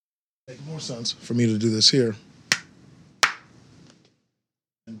Make more sense for me to do this here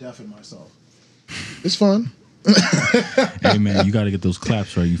and deafen myself. It's fun. Hey man, you got to get those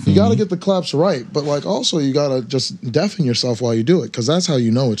claps right. You feel You got to me? get the claps right, but like also you got to just deafen yourself while you do it because that's how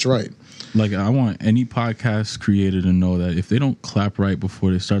you know it's right. Like I want any podcast creator to know that if they don't clap right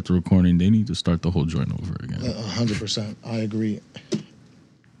before they start the recording, they need to start the whole joint over again. 100%. I agree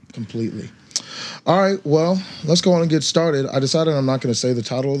completely. All right, well, let's go on and get started. I decided I'm not going to say the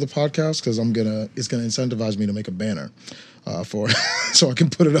title of the podcast because it's gonna incentivize me to make a banner for so I can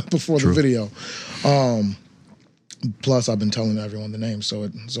put it up before the video. Plus, I've been telling everyone the name, so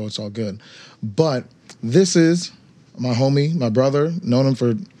it's all good. But this is my homie, my brother, known him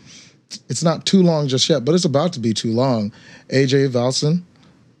for, it's not too long just yet, but it's about to be too long. AJ Valson,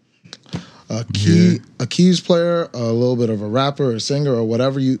 a keys player, a little bit of a rapper, a singer, or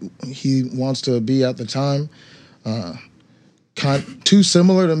whatever he wants to be at the time. Too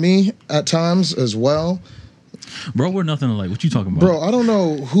similar to me at times as well. Bro, we're nothing alike. What you talking about? Bro, I don't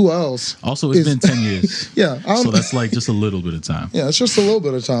know who else. Also, it's been 10 years. Yeah. So that's like just a little bit of time. Yeah, it's just a little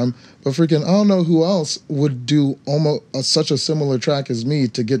bit of time. But freaking, I don't know who else would do almost such a similar track as me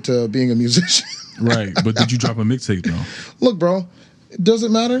to get to being a musician. Right. But did you drop a mixtape, though? Look, bro, does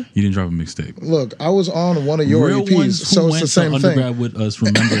it matter? You didn't drop a mixtape. Look, I was on one of your Real EPs, ones who so it's went the same to thing. undergrad with us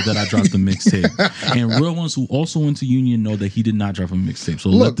remember that I dropped the mixtape, and real ones who also went to Union know that he did not drop a mixtape. So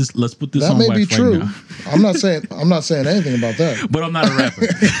Look, let's put this that on may wax be true. right now. I'm not saying anything about that. But I'm not a rapper.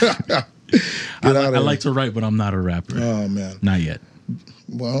 I outta here. like to write, but I'm not a rapper. Oh man. Not yet.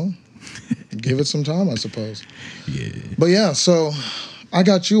 Well, give it some time, I suppose. Yeah. But yeah, so I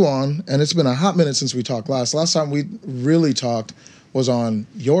got you on, and it's been a hot minute since we talked last. Last time we really talked was on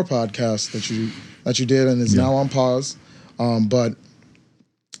your podcast that you did, and is now on pause. But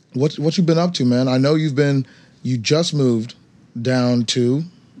what you been up to, man? I know you just moved down to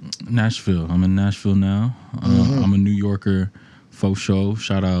Nashville. I'm in Nashville now. I'm a New Yorker, faux show.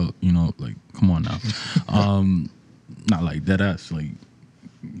 Shout out, like, come on now. Not like that ass. Like,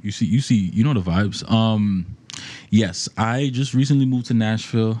 you see, you know the vibes. Yes, I just recently moved to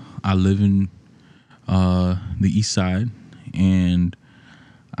Nashville. I live in the East Side, and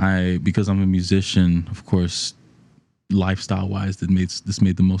because I'm a musician, of course, lifestyle wise, this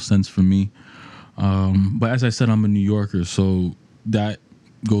made the most sense for me. But as I said, I'm a New Yorker, so that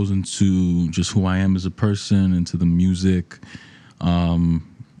goes into just who I am as a person, into the music,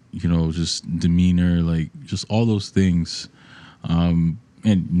 just demeanor, like just all those things. And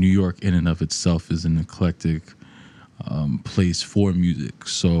New York in and of itself is an eclectic place for music.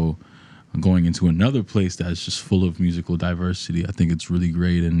 So going into another place that's just full of musical diversity, I think it's really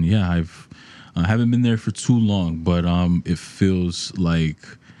great. And yeah, I haven't been there for too long, but it feels like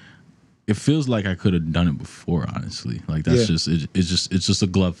I could have done it before, honestly. Like that's it's just a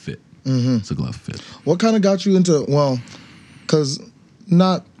glove fit. Mm-hmm. It's a glove fit. What kind of got you into, well, because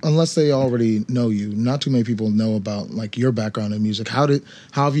not unless they already know you, not too many people know about like your background in music. How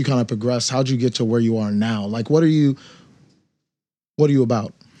have you kind of progressed? How'd you get to where you are now? Like what are you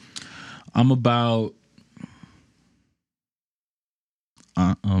about? I'm about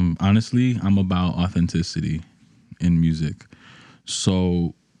honestly, I'm about authenticity in music.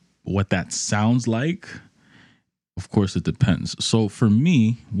 So what that sounds like, of course it depends. So for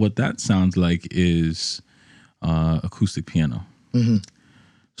me, what that sounds like is acoustic piano. Mm-hmm.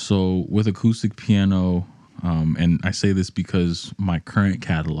 So with acoustic piano, and I say this because my current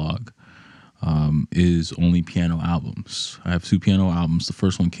catalog is only piano albums. I have 2 piano albums. The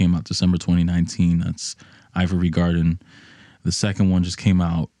first one came out December 2019. That's Ivory Garden. The second one just came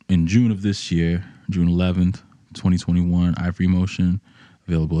out in June of this year, June 11th, 2021, Ivory Motion,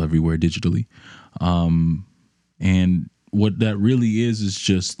 available everywhere digitally. And what that really is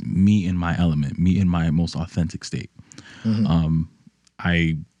just me in my element, me in my most authentic state. Mm-hmm.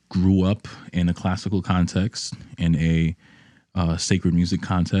 I grew up in a classical context, in a sacred music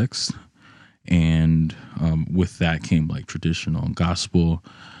context. And with that came like traditional gospel.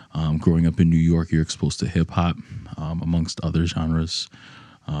 Growing up in New York, you're exposed to hip hop, amongst other genres,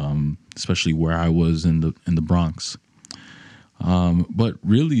 especially where I was in the Bronx. But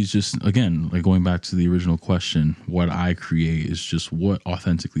really, it's just, again, like going back to the original question, what I create is just what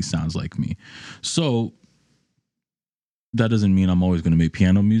authentically sounds like me. So that doesn't mean I'm always going to make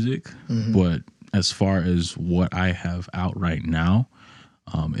piano music, mm-hmm. but as far as what I have out right now,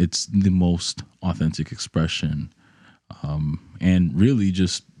 it's the most authentic expression. And really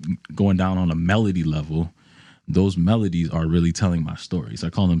just going down on a melody level, those melodies are really telling my stories. I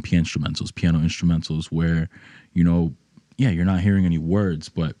call them piano instrumentals, where, you're not hearing any words,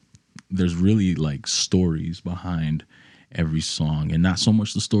 but there's really like stories behind every song, and not so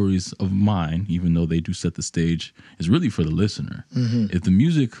much the stories of mine, even though they do set the stage, is really for the listener. If the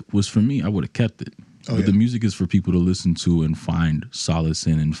music was for me, I would have kept it. But the music is for people to listen to and find solace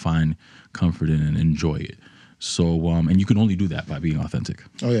in and find comfort in and enjoy it. So, and you can only do that by being authentic.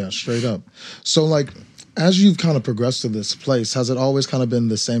 Oh yeah, straight up. So like, as you've kind of progressed to this place, has it always kind of been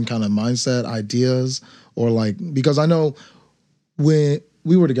the same kind of mindset, ideas, or like, because I know when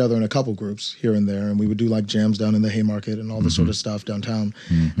we were together in a couple groups here and there, and we would do like jams down in the Haymarket and all this sort of stuff downtown.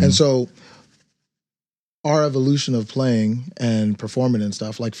 And so our evolution of playing and performing and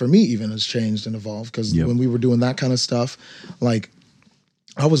stuff, like for me even, has changed and evolved, because when we were doing that kind of stuff, like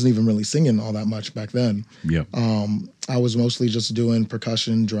I wasn't even really singing all that much back then. I was mostly just doing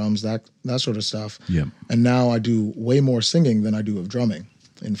percussion, drums, that sort of stuff. And now I do way more singing than I do of drumming,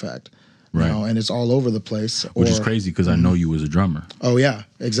 in fact. Now, and it's all over the place. Which is crazy, because I know you as a drummer. Oh yeah,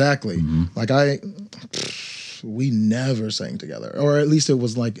 exactly. Like we never sang together, or at least it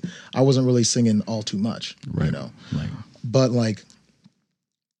was like I wasn't really singing all too much, you know. But like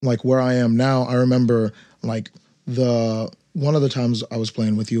where I am now, I remember like one of the times I was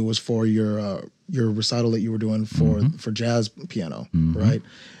playing with you was for your recital that you were doing for jazz piano, right?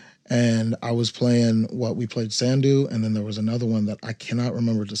 And I was playing we played Sandu, and then there was another one that I cannot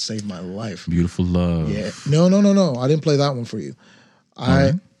remember to save my life. Beautiful Love. Yeah. No. I didn't play that one for you.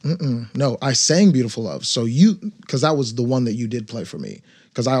 No, I sang Beautiful Love. So because that was the one that you did play for me,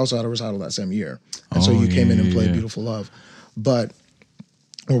 because I also had a recital that same year. And so you came in and played Beautiful Love. But,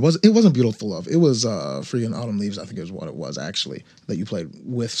 it wasn't Beautiful Love. It was Free in Autumn Leaves, I think is what it was actually, that you played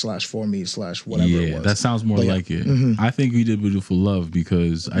with /for me /whatever it was. That sounds more like it. I think we did Beautiful Love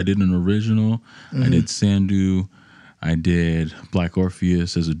because I did an original, I did Sandu, I did Black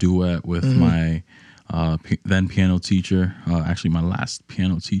Orpheus as a duet with my then piano teacher, actually my last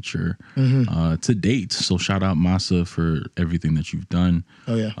piano teacher to date. So shout out Masa for everything that you've done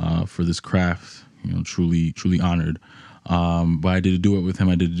for this craft. You know, truly, truly honored. But I did a duet with him.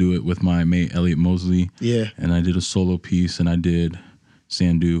 I did a duet with my mate Elliot Mosley. And I did a solo piece, and I did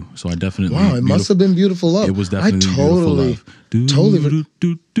Sandu. So I definitely it must have been Beautiful Love. It was definitely Beautiful Love.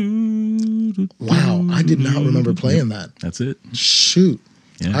 Wow, I did not remember playing that. That's it. Shoot.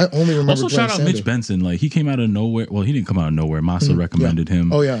 Yeah. I only remember. Also, shout out Sandu. Mitch Benson. Like, he came out of nowhere. Well, he didn't come out of nowhere. Masa recommended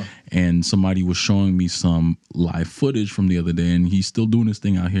him. Oh yeah. And somebody was showing me some live footage from the other day, and he's still doing his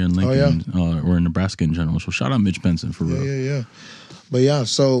thing out here in Lincoln or in Nebraska in general. So shout out Mitch Benson for real. Yeah. But yeah,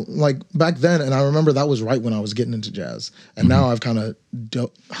 so like back then, and I remember that was right when I was getting into jazz, and now I've kind of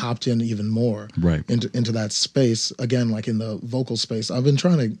hopped in even more into that space again, like in the vocal space. I've been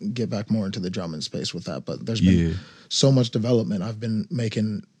trying to get back more into the drumming space with that, but there's been so much development I've been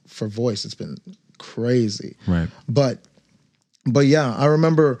making for voice. It's been crazy. But yeah, I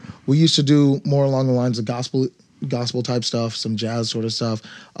remember we used to do more along the lines of gospel type stuff, some jazz sort of stuff,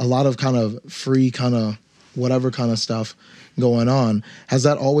 a lot of kind of free kind of whatever kind of stuff going on. Has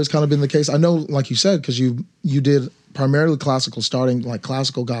that always kind of been the case? I know, like you said, because you did primarily classical, starting like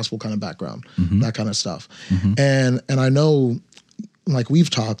classical gospel kind of background, that kind of stuff. And I know, like we've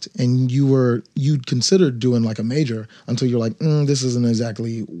talked, and you'd considered doing like a major until you're like, this isn't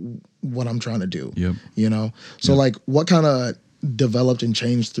exactly what I'm trying to do. You know? So like what kind of developed and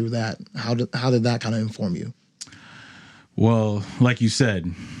changed through that? How did that kind of inform you? Well, like you said,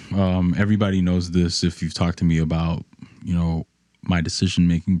 everybody knows this if you've talked to me about, you know, my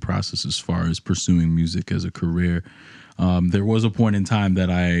decision-making process as far as pursuing music as a career. There was a point in time that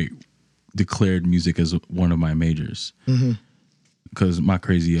I declared music as one of my majors because my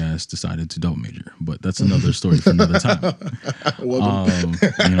crazy ass decided to double major. But that's another story for another time.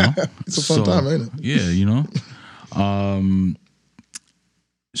 You know, it's a fun time, ain't it? Yeah, you know.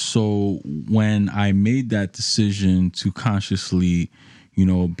 So when I made that decision to consciously, you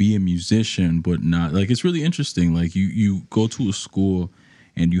know, be a musician, but not like, it's really interesting. Like you go to a school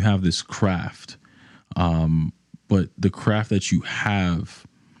and you have this craft, but the craft that you have,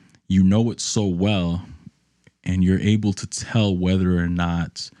 you know it so well, and you're able to tell whether or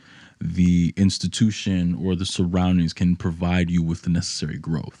not the institution or the surroundings can provide you with the necessary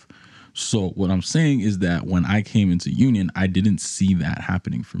growth. So what I'm saying is that when I came into Union, I didn't see that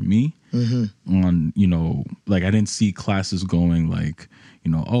happening for me. On, you know, like I didn't see classes going like,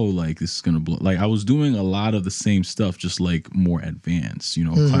 you know, oh, like this is going to blow. Like I was doing a lot of the same stuff, just like more advanced, you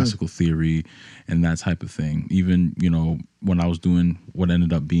know, classical theory and that type of thing. Even, you know, when I was doing what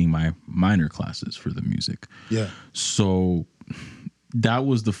ended up being my minor classes for the music. Yeah. So that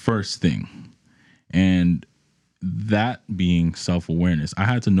was the first thing. And that being self-awareness, I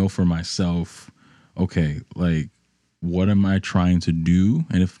had to know for myself, okay, like what am I trying to do?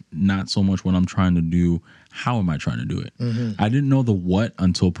 And if not so much what I'm trying to do, how am I trying to do it? I didn't know the what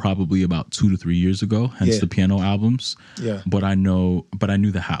until probably about 2 to 3 years ago, hence the piano albums. Yeah. But I knew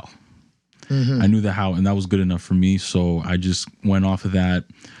the how. I knew the how, and that was good enough for me. So I just went off of that.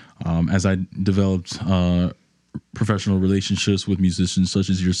 As I developed professional relationships with musicians such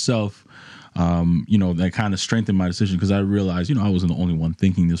as yourself, that kind of strengthened my decision, because I realized, I wasn't the only one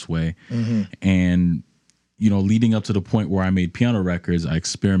thinking this way. And, leading up to the point where I made piano records, I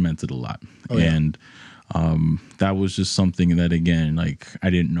experimented a lot. And that was just something that, again, like, I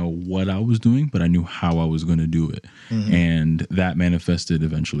didn't know what I was doing, but I knew how I was going to do it. And that manifested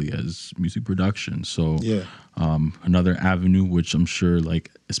eventually as music production. So another avenue, which I'm sure,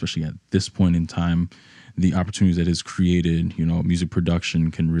 like, especially at this point in time, the opportunities that it's created, music production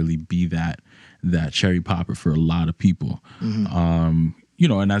can really be that cherry popper for a lot of people.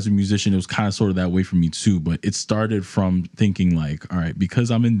 And as a musician, it was kind of sort of that way for me too. But it started from thinking like, all right,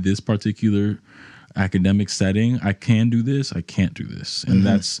 because I'm in this particular academic setting, I can do this, I can't do this. And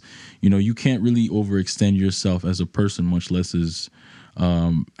that's, you can't really overextend yourself as a person, much less as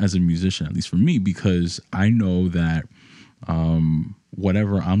a musician, at least for me, because I know that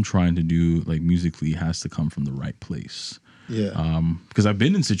whatever I'm trying to do, like, musically, has to come from the right place. Because I've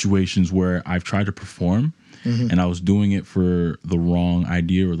been in situations where I've tried to perform and I was doing it for the wrong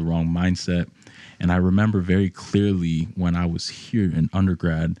idea or the wrong mindset. And I remember very clearly when I was here in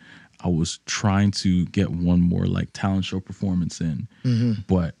undergrad, I was trying to get one more like talent show performance in,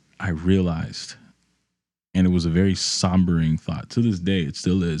 but I realized, and it was a very sombering thought. To this day, it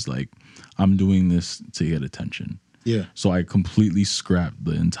still is, like, I'm doing this to get attention. So I completely scrapped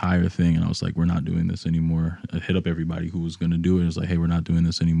the entire thing, and I was like, we're not doing this anymore. I hit up everybody who was going to do it. It was like, hey, we're not doing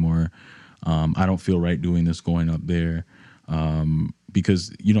this anymore. I don't feel right doing this, going up there.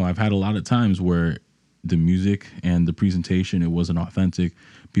 Because, I've had a lot of times where the music and the presentation, it wasn't authentic.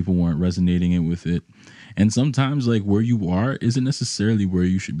 People weren't resonating with it. And sometimes, like, where you are isn't necessarily where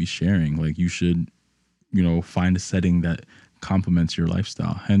you should be sharing. Like, you should, find a setting that complements your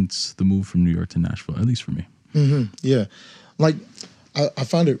lifestyle. Hence the move from New York to Nashville, at least for me. Yeah. Like, I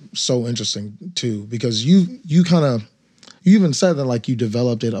find it so interesting too, because you even said that, like, you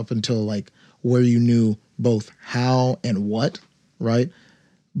developed it up until, like, where you knew both how and what, right?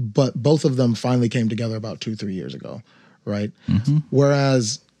 But both of them finally came together about 2-3 years ago, right?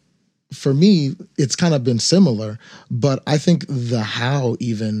 Whereas for me, it's kind of been similar, but I think the how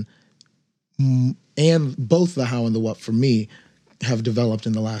even, and both the how and the what for me have developed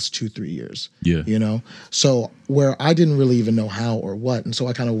in the last 2-3 years. So where I didn't really even know how or what, and so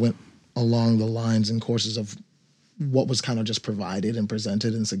I kind of went along the lines and courses of what was kind of just provided and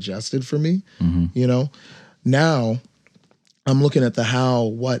presented and suggested for me. Now I'm looking at the how,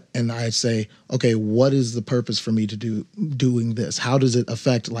 what, and I say, okay, what is the purpose for me to doing this? How does it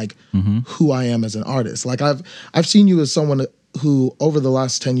affect, like, who I am as an artist? Like, I've seen you as someone who, over the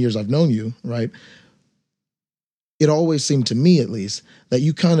last 10 years I've known you, right? It always seemed to me, at least, that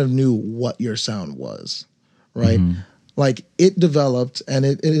you kind of knew what your sound was, right? Like, it developed and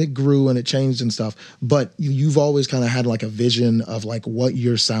it grew and it changed and stuff, but you've always kind of had, like, a vision of, like, what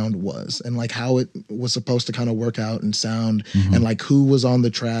your sound was and, like, how it was supposed to kind of work out and sound, and, like, who was on the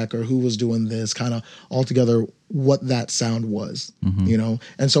track or who was doing this, kind of altogether what that sound was,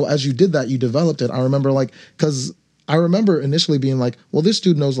 And so as you did that, you developed it. I remember, like, because I remember initially being like, well, this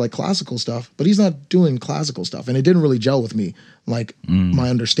dude knows, like, classical stuff, but he's not doing classical stuff. And it didn't really gel with me, like, my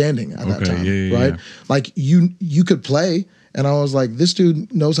understanding at that time, right? Like, you could play, and I was like, this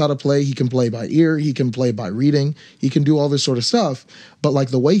dude knows how to play. He can play by ear. He can play by reading. He can do all this sort of stuff. But, like,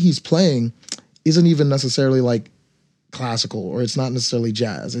 the way he's playing isn't even necessarily, like, classical, or it's not necessarily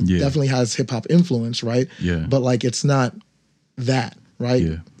jazz. It definitely has hip-hop influence, right? But, like, it's not that,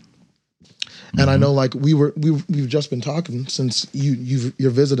 right? And I know, like, we've just been talking since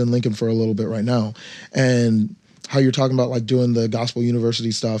you're visiting Lincoln for a little bit right now, and how you're talking about, like, doing the gospel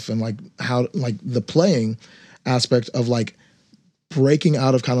university stuff, and, like, how, like, the playing aspect of, like, breaking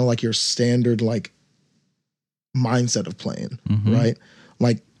out of kind of, like, your standard, like, mindset of playing, right?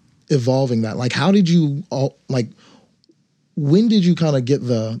 Like, evolving that. Like, how did you when did you kind of get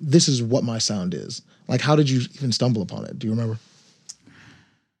this is what my sound is? Like, how did you even stumble upon it? Do you remember?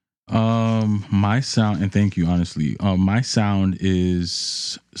 My sound, and thank you, honestly. My sound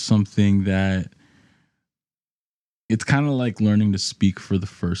is something that it's kind of like learning to speak for the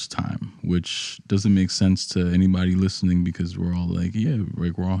first time, which doesn't make sense to anybody listening, because we're all like,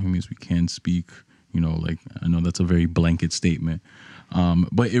 like, we're all humans, we can speak, like, I know that's a very blanket statement.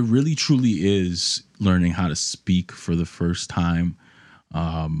 But it really truly is learning how to speak for the first time.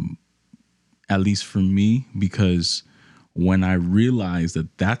 At least for me, because when I realized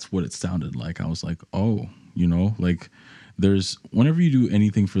that that's what it sounded like, I was like, oh, like there's, whenever you do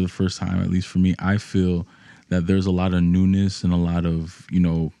anything for the first time, at least for me, I feel that there's a lot of newness and a lot of,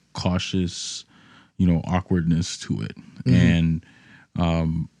 cautious, awkwardness to it. And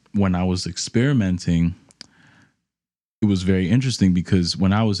when I was experimenting, it was very interesting because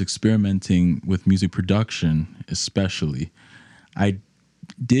when I was experimenting with music production, especially, I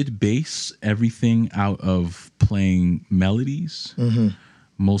did base everything out of playing melodies.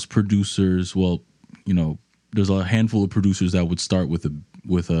 Most producers, well, there's a handful of producers that would start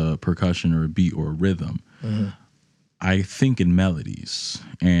with a percussion or a beat or a rhythm. I think in melodies,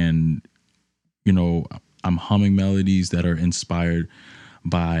 and I'm humming melodies that are inspired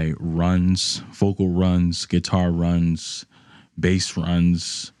by runs, vocal runs, guitar runs, bass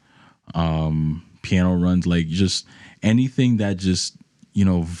runs, piano runs, like just anything that just,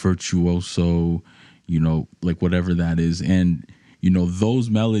 virtuoso, like whatever that is. And, those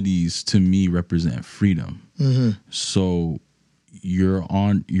melodies to me represent freedom. So you're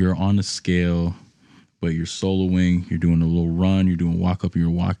on a scale, but you're soloing, you're doing a little run, you're doing walk up and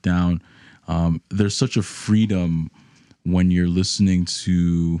your walk down. There's such a freedom when you're listening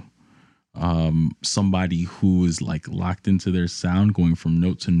to somebody who is like locked into their sound, going from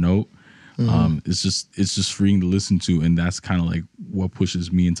note to note. It's just freeing to listen to, and that's kind of like what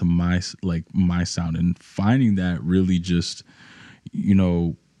pushes me into my sound, and finding that really just,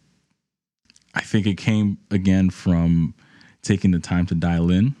 I think it came again from taking the time to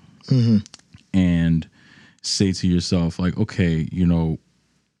dial in and say to yourself, like, okay,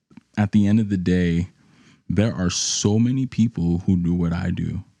 at the end of the day, there are so many people who do what I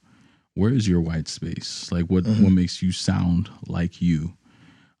do. Where is your white space? Like, what makes you sound like you?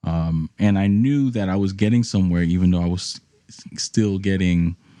 And I knew that I was getting somewhere, even though I was still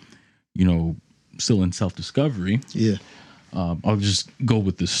getting, still in self-discovery. Yeah. I'll just go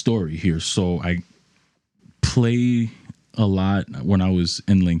with this story here. So I played a lot when I was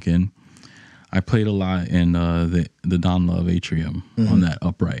in Lincoln. I played a lot in the Don Love Atrium on that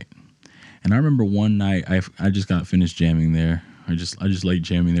upright. And I remember one night I just got finished jamming there. I just like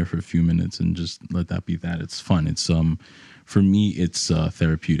jamming there for a few minutes and just let that be that. It's fun. It's for me it's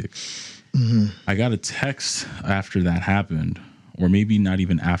therapeutic. I got a text after that happened, or maybe not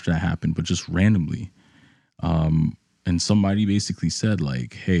even after that happened, but just randomly. And somebody basically said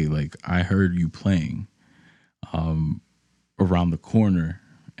like, "Hey, like I heard you playing around the corner,"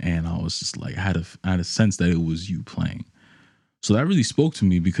 and I was just like, I had a sense that it was you playing. So that really spoke to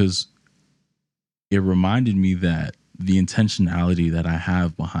me because it reminded me that the intentionality that I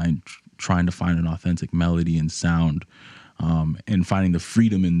have behind trying to find an authentic melody and sound, and finding the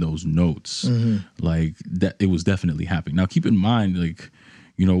freedom in those notes, like that, it was definitely happening. Now, keep in mind, like,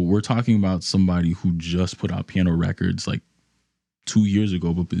 we're talking about somebody who just put out piano records like 2 years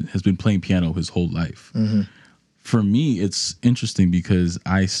ago, but has been playing piano his whole life. For me, it's interesting because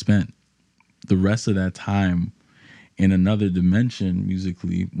I spent the rest of that time in another dimension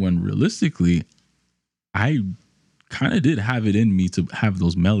musically, when realistically, I kind of did have it in me to have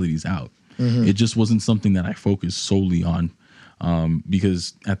those melodies out. It just wasn't something that I focused solely on,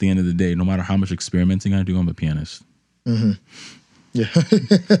 because at the end of the day, no matter how much experimenting I do, I'm a pianist. Yeah.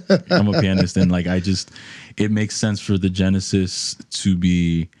 I'm a pianist, and like it makes sense for the genesis to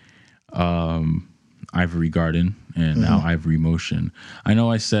be Ivory Garden and now Ivory Motion. I know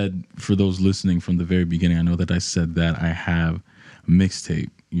I said, for those listening from the very beginning, I know that I said that I have a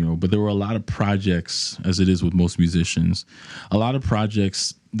mixtape, but there were a lot of projects, as it is with most musicians, a lot of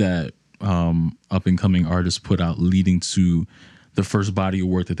projects that up and coming artists put out leading to the first body of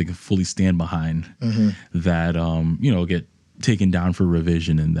work that they can fully stand behind, that get taken down for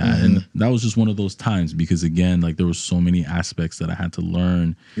revision and that. And that was just one of those times, because again, like there were so many aspects that I had to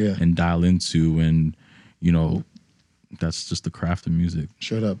learn and dial into, and that's just the craft of music.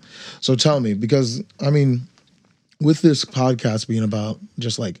 Straight up. So tell me, because I mean, with this podcast being about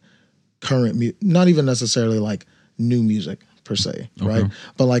just like current not even necessarily like new music per se, right?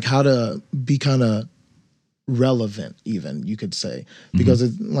 But like how to be kind of relevant, even, you could say, because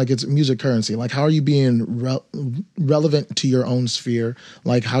it's music currency. Like, how are you being relevant to your own sphere?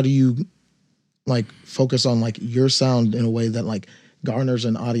 Like, how do you like focus on like your sound in a way that like garners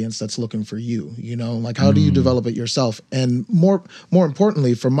an audience that's looking for you, like how do you develop it yourself? And more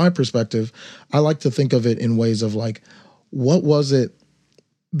importantly, from my perspective, I like to think of it in ways of like, what was it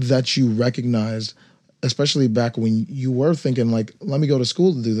that you recognized, especially back when you were thinking like, let me go to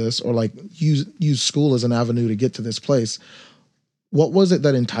school to do this, or like use school as an avenue to get to this place. What was it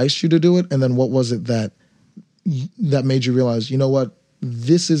that enticed you to do it? And then what was it that made you realize, you know what,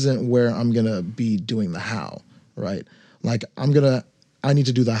 this isn't where I'm going to be doing the how, right? like I need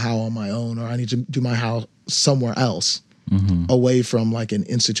to do the how on my own, or I need to do my how somewhere else, away from like an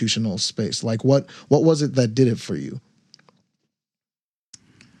institutional space. Like what was it that did it for you?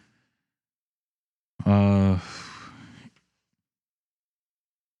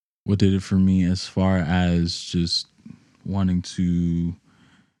 What did it for me as far as just wanting to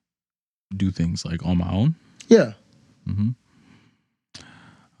do things like on my own? Yeah.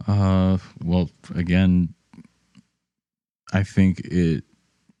 Well, again, I think it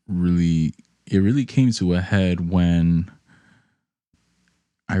really came to a head when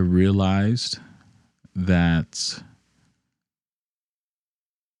I realized that,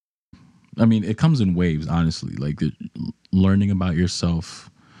 I mean, it comes in waves, honestly. Like learning about yourself.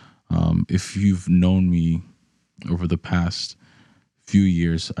 If you've known me over the past few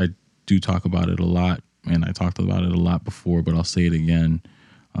years, I do talk about it a lot, and I talked about it a lot before, but I'll say it again.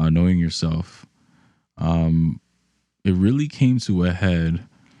 Knowing yourself. It really came to a head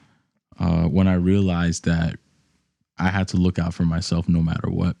when I realized that I had to look out for myself no matter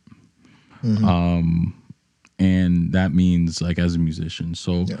what. And that means like as a musician.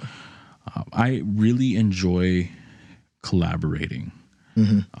 So I really enjoy collaborating.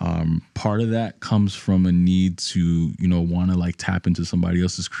 Part of that comes from a need to, want to like tap into somebody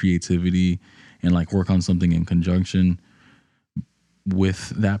else's creativity and like work on something in conjunction with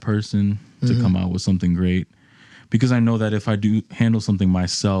that person to come out with something great. Because I know that if I do handle something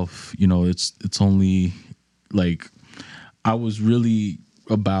myself, it's only like, I was really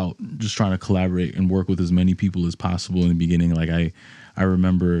about just trying to collaborate and work with as many people as possible in the beginning. Like I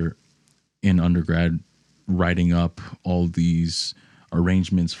remember in undergrad writing up all these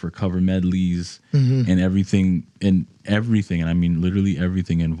arrangements for cover medleys and everything. And I mean, literally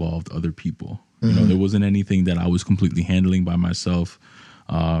everything involved other people. There wasn't anything that I was completely handling by myself.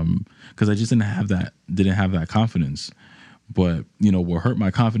 Cause I just didn't have that confidence. But, what hurt my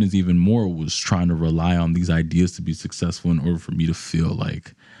confidence even more was trying to rely on these ideas to be successful in order for me to feel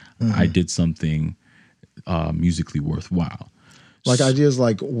like I did something musically worthwhile. Like ideas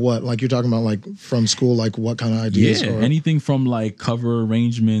like what? Like you're talking about like from school, like what kind of ideas? Yeah, anything from like cover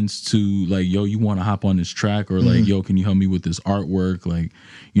arrangements to like, yo, you want to hop on this track, or like, yo, can you help me with this artwork? Like,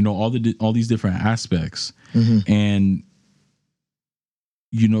 all these different aspects. And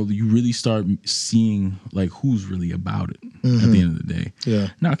you really start seeing like who's really about it at the end of the day. Yeah.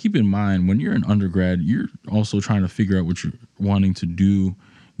 Now, keep in mind, when you're an undergrad, you're also trying to figure out what you're wanting to do,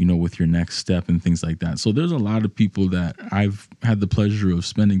 with your next step and things like that. So there's a lot of people that I've had the pleasure of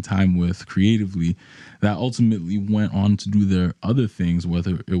spending time with creatively that ultimately went on to do their other things,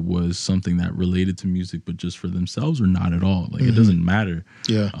 whether it was something that related to music, but just for themselves or not at all. Like it doesn't matter.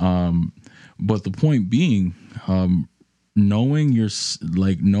 Yeah. But the point being, knowing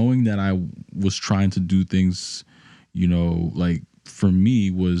that I was trying to do things, like for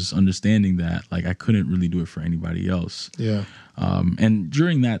me was understanding that like I couldn't really do it for anybody else. Yeah. And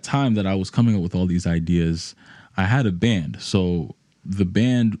during that time that I was coming up with all these ideas, I had a band. So the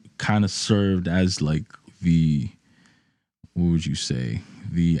band kind of served as like the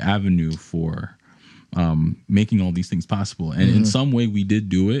avenue for making all these things possible. And in some way we did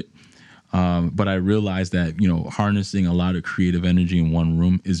do it. But I realized that, harnessing a lot of creative energy in one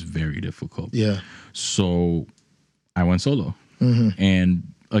room is very difficult. Yeah. So I went solo.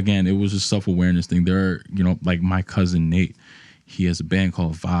 And again, it was a self-awareness thing. There are, like my cousin Nate, he has a band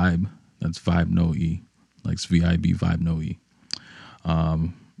called Vibe. That's Vibe No E. Like it's VIB, Vibe No E.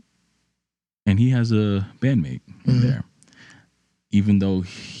 And he has a bandmate in there. Even though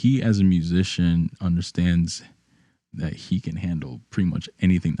he, as a musician, understands that he can handle pretty much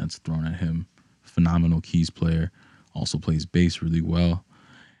anything that's thrown at him. Phenomenal keys player, also plays bass really well,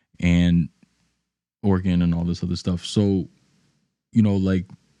 and organ and all this other stuff. So, like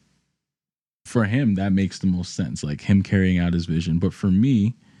for him, that makes the most sense, like him carrying out his vision. But for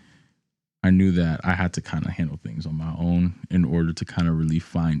me, I knew that I had to kind of handle things on my own in order to kind of really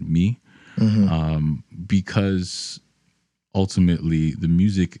find me. Because ultimately the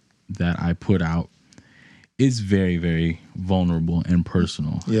music that I put out is very, very vulnerable and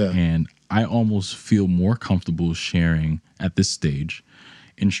personal. Yeah. And I almost feel more comfortable sharing at this stage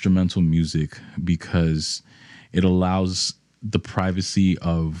instrumental music because it allows the privacy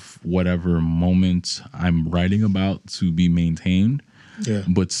of whatever moment I'm writing about to be maintained,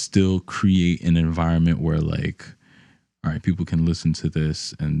 but still create an environment where like, all right, people can listen to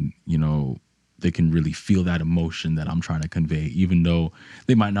this and, they can really feel that emotion that I'm trying to convey, even though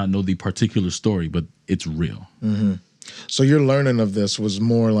they might not know the particular story, but it's real. So your learning of this was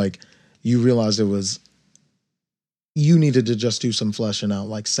more like you realized you needed to just do some fleshing out,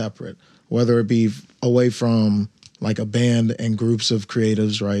 like separate, whether it be away from like a band and groups of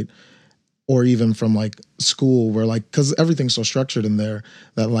creatives, right? Or even from like school where like, because everything's so structured in there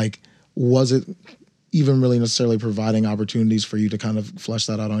that like, was it even really necessarily providing opportunities for you to kind of flesh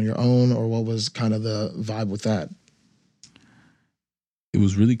that out on your own, or what was kind of the vibe with that? It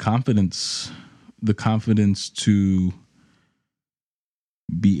was really the confidence to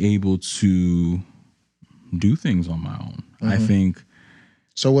be able to do things on my own. I think.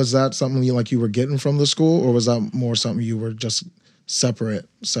 So was that something you were getting from the school, or was that more something you were just separate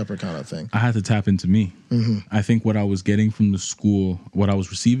kind of thing? I had to tap into me. I think what I was getting from the school, what I was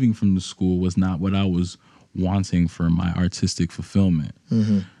receiving from the school, was not what I was wanting for my artistic fulfillment.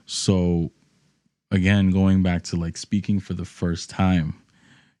 So again, going back to like speaking for the first time,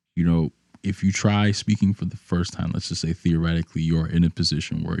 you know, if you try speaking for the first time, let's just say theoretically you're in a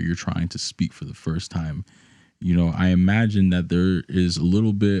position where you're trying to speak for the first time, you know, I imagine that there is a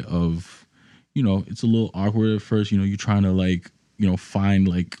little bit of, you know, it's a little awkward at first. You know, you're trying to like, you know, find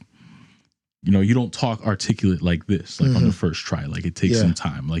like, you know, you don't talk articulate like this, like on the first try. Like it takes some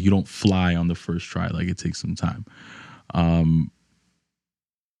time. Like you don't fly on the first try. Like it takes some time.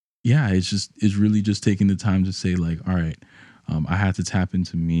 Yeah, it's really just taking the time to say like, all right, I had to tap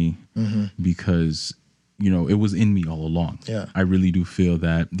into me because, you know, it was in me all along. Yeah. I really do feel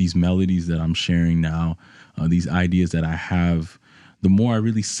that these melodies that I'm sharing now, these ideas that I have, the more I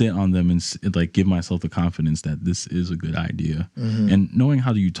really sit on them and like give myself the confidence that this is a good idea. And knowing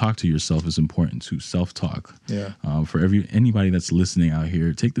how you talk to yourself is important too. Self-talk. Yeah. For anybody that's listening out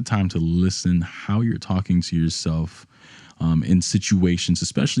here, take the time to listen how you're talking to yourself in situations,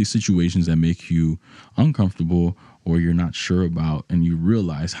 especially situations that make you uncomfortable or you're not sure about, and you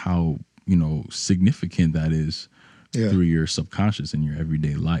realize how, you know, significant that is through your subconscious in your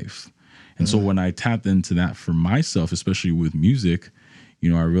everyday life. And so when I tapped into that for myself, especially with music,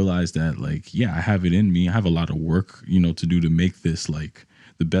 you know, I realized that like, yeah, I have it in me. I have a lot of work, you know, to do to make this like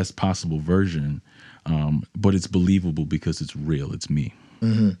the best possible version. But it's believable because it's real. It's me,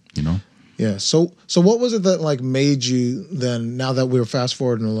 you know? Yeah. So what was it that like made you then, now that we're fast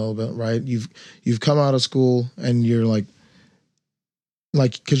forwarding a little bit, right? You've come out of school and you're like,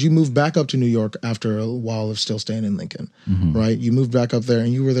 because you moved back up to New York after a while of still staying in Lincoln, right? You moved back up there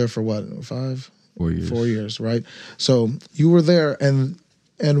and you were there for what, 4 years. 4 years, right? So you were there and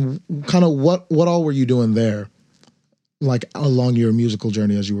kind of what all were you doing there, like along your musical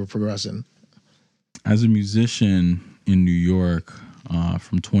journey as you were progressing? As a musician in New York,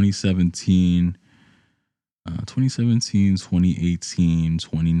 from 2017, 2018,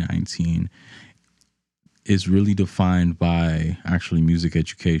 2019, is really defined by actually music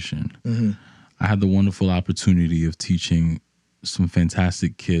education. I had the wonderful opportunity of teaching some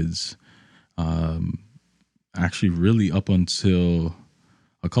fantastic kids, actually really up until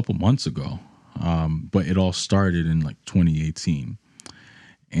a couple months ago. But it all started in like 2018.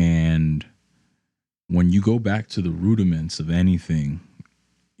 And when you go back to the rudiments of anything,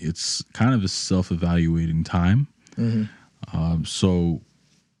 it's kind of a self-evaluating time. So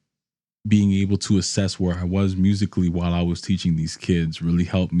being able to assess where I was musically while I was teaching these kids really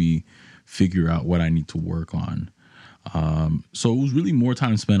helped me figure out what I need to work on. So it was really more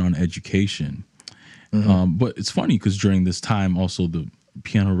time spent on education. But it's funny because during this time also the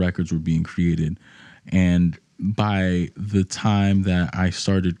piano records were being created. And by the time that I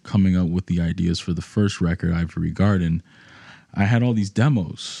started coming up with the ideas for the first record, Ivory Garden, I had all these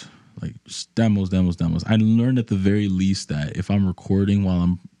demos, like just demos. I learned at the very least that if I'm recording while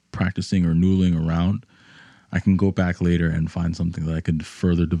I'm practicing or noodling around, I can go back later and find something that I could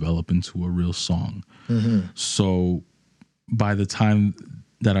further develop into a real song. So by the time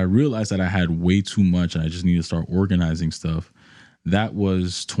that I realized that I had way too much and I just needed to start organizing stuff, that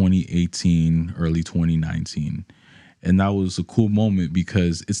was 2018, early 2019. And that was a cool moment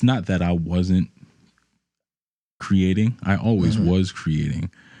because it's not that I wasn't creating. I always was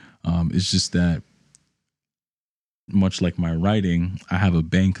creating. It's just that much like my writing, I have a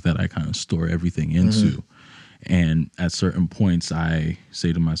bank that I kind of store everything into. And at certain points, I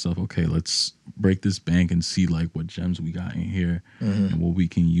say to myself, okay, let's break this bank and see like what gems we got in here and what we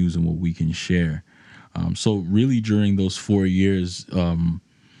can use and what we can share. So really during those 4 years,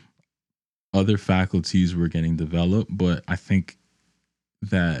 other faculties were getting developed, but I think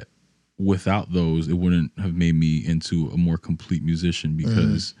that without those, it wouldn't have made me into a more complete musician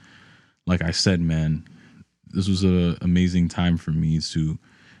because like I said, man, this was an amazing time for me to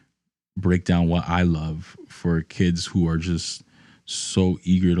break down what I love for kids who are just so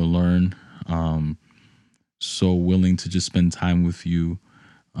eager to learn, so willing to just spend time with you.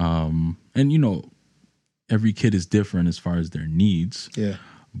 And, you know, every kid is different as far as their needs. Yeah.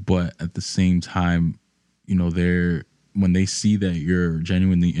 But at the same time, they're when they see that you're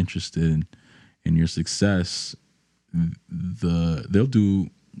genuinely interested in your success, they'll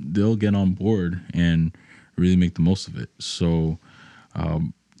get on board and really make the most of it. So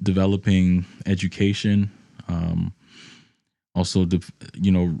developing education, also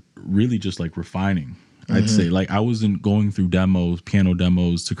really just like refining. I'd say like I wasn't going through piano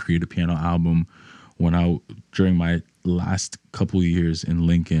demos to create a piano album during my last couple of years in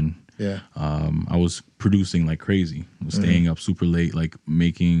Lincoln. Yeah. I was producing like crazy. I was staying up super late, like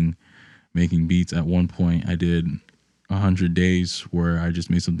making beats. At one point I did 100 days where I just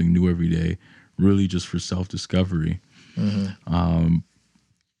made something new every day, really just for self-discovery.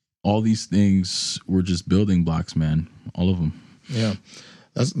 All these things were just building blocks, man. All of them. Yeah.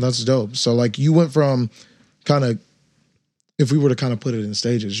 That's dope. So like you went from kind of, if we were to kind of put it in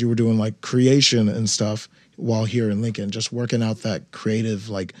stages, you were doing like creation and stuff while here in Lincoln, just working out that creative,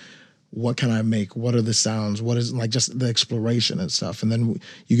 like, what can I make? What are the sounds? What is, like, just the exploration and stuff. And then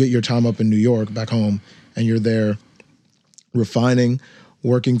you get your time up in New York, back home, and you're there refining,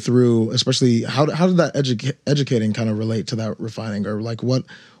 working through, especially how did that educating kind of relate to that refining? Or like what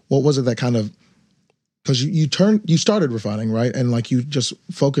was it that kind of, because you started refining, right? And like you just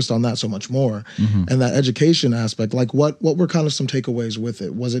focused on that so much more. And that education aspect, like what were kind of some takeaways with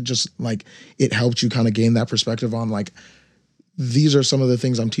it? Was it just like it helped you kind of gain that perspective on like, these are some of the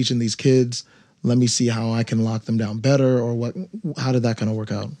things I'm teaching these kids, let me see how I can lock them down better, or what? How did that kind of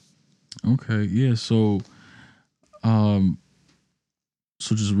work out? Okay, yeah. So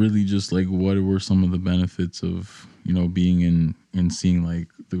just really just like what were some of the benefits of being in and seeing like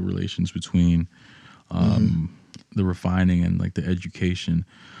the relations between the refining and like the education.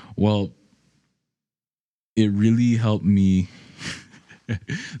 Well, it really helped me.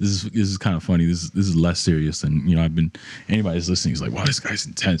 This is kind of funny. This is less serious than anybody's listening is like, wow, this guy's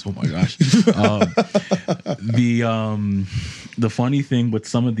intense. Oh my gosh. The funny thing with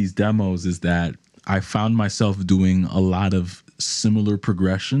some of these demos is that I found myself doing a lot of similar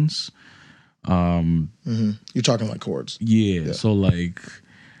progressions. You're talking like chords. Yeah. So like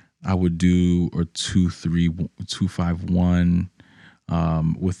I would do 2-3 2-5-1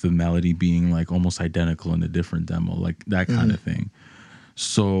 with the melody being like almost identical in a different demo, like that kind of thing.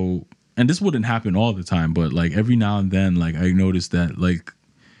 So, and this wouldn't happen all the time, but like every now and then, like I noticed that like,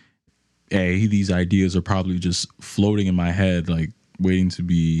 these ideas are probably just floating in my head, like waiting to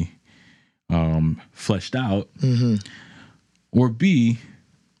be fleshed out. Or B,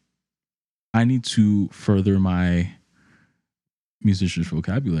 I need to further my musician's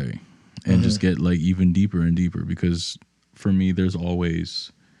vocabulary and just get like even deeper and deeper, because for me, there's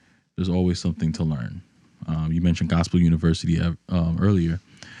always something to learn. You mentioned Gospel University earlier,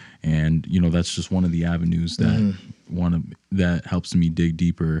 and that's just one of the avenues that helps me dig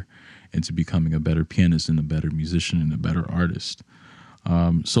deeper into becoming a better pianist and a better musician and a better artist.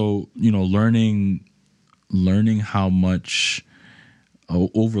 So learning how much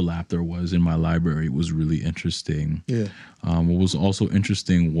overlap there was in my library was really interesting. Yeah. What was also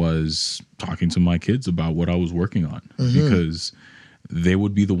interesting was talking to my kids about what I was working on, because they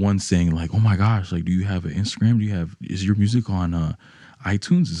would be the ones saying like, oh my gosh, like, do you have an Instagram? Is your music on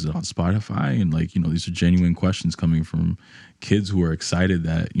iTunes? Is it on Spotify? And like, these are genuine questions coming from kids who are excited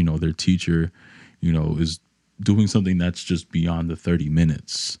that, their teacher, is doing something that's just beyond the 30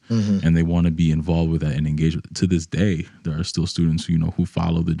 minutes and they want to be involved with that and engage with it. To this day, there are still students who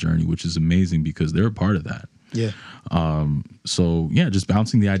follow the journey, which is amazing because they're a part of that. Yeah. So yeah, just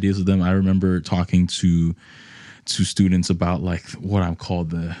bouncing the ideas of them. I remember talking to students about like what I'm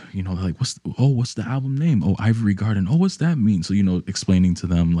called like, what's the album name? Oh, Ivory Garden. Oh, what's that mean? So, explaining to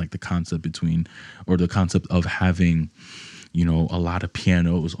them like the concept of having, a lot of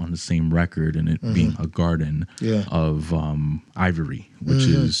pianos on the same record and it being a garden of ivory, which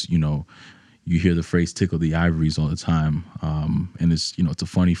is, you hear the phrase tickle the ivories all the time. And it's, it's a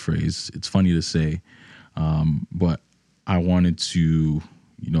funny phrase. It's funny to say. But I wanted to,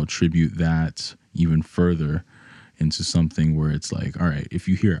 tribute that even further into something where it's like, all right, if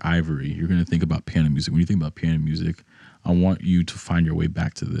you hear ivory, you're going to think about piano music. When you think about piano music, I want you to find your way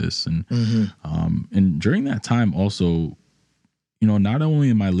back to this. And and during that time also, not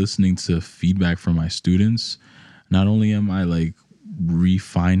only am I listening to feedback from my students, not only am I like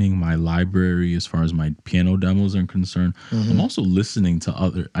refining my library as far as my piano demos are concerned, I'm also listening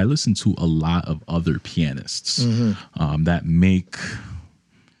to I listen to a lot of other pianists that make,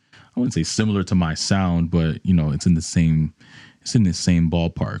 I wouldn't say similar to my sound, but it's in the same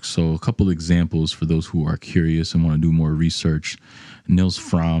ballpark. So a couple examples for those who are curious and want to do more research: Nils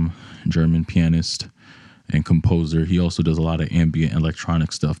Fromm, German pianist, and composer. He also does a lot of ambient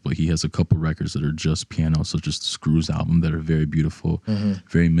electronic stuff, but he has a couple records that are just piano, such as the Screws album, that are very beautiful,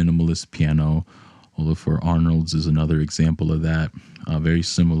 very minimalist piano. Olafur Arnalds is another example of that. Very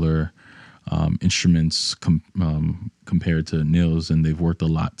similar instruments compared to Nils, and they've worked a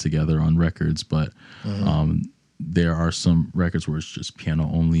lot together on records, but there are some records where it's just piano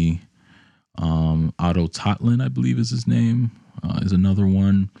only. Otto Totlin, I believe is his name, is another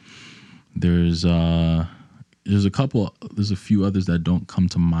one. There's a few others that don't come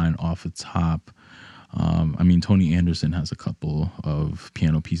to mind off the top. I mean, Tony Anderson has a couple of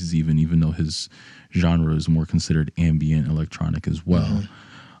piano pieces, even though his genre is more considered ambient electronic as well.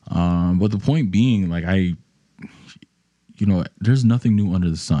 But the point being, like, there's nothing new under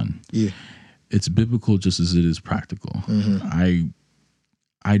the sun. Yeah, it's biblical just as it is practical.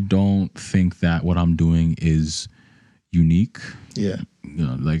 I don't think that what I'm doing is unique. Yeah.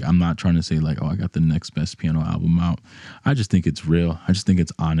 Like, I'm not trying to say like, oh, I got the next best piano album out. I just think it's real. I just think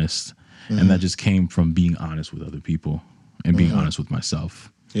it's honest. And that just came from being honest with other people and being honest with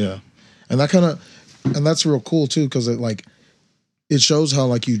myself. Yeah. And that's real cool too, because it shows how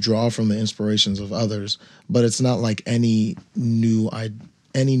like you draw from the inspirations of others, but it's not like any new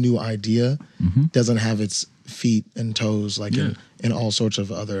idea doesn't have its feet and toes in all sorts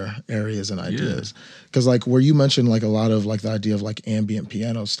of other areas and ideas. Because like where you mentioned like a lot of like the idea of like ambient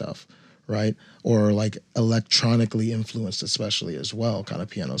piano stuff, right? Or like electronically influenced especially as well kind of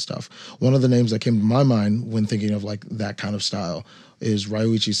piano stuff. One of the names that came to my mind when thinking of like that kind of style is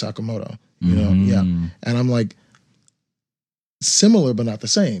Ryuichi Sakamoto, you know? Yeah. And I'm like, similar but not the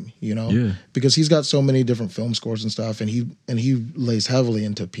same, because he's got so many different film scores and stuff, and he lays heavily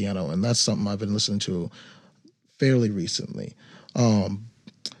into piano, and that's something I've been listening to fairly recently.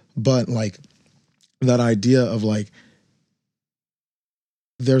 But like that idea of like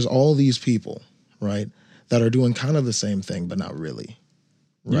there's all these people, right, that are doing kind of the same thing but not really,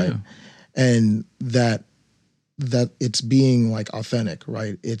 right? And that it's being like authentic,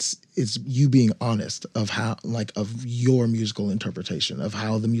 right? It's you being honest of how like of your musical interpretation of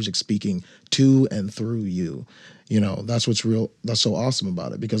how the music's speaking to and through you. That's what's real. That's so awesome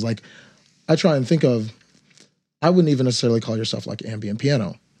about it, because like I try and think of, I wouldn't even necessarily call yourself like ambient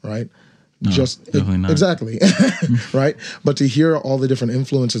piano, right? No, just definitely not. Exactly. Right? But to hear all the different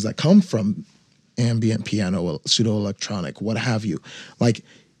influences that come from ambient piano, pseudo electronic, what have you, like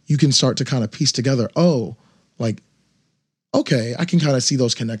you can start to kind of piece together, like, okay, I can kind of see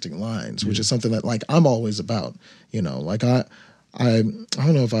those connecting lines, which is something that like I'm always about, like I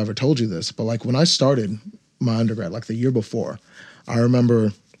don't know if I ever told you this, but like when I started my undergrad, like the year before, I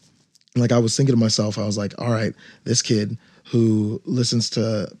remember like I was thinking to myself, I was like, all right, this kid who listens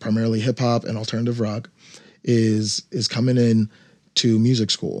to primarily hip hop and alternative rock is coming in to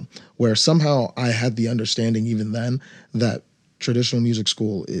music school, where somehow I had the understanding even then that traditional music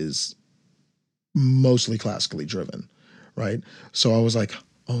school is mostly classically driven, right? So I was like,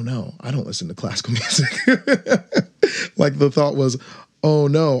 oh no, I don't listen to classical music. Like the thought was, oh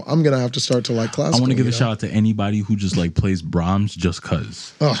no, I'm gonna have to start to like classical. I want to give a shout out to anybody who just like plays Brahms just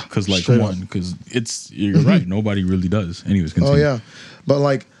cause. Because like, come on, because you're right, nobody really does. Anyways, continue. Oh yeah, but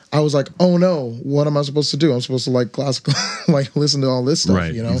like I was like, oh no, what am I supposed to do? I'm supposed to like classical, like listen to all this stuff,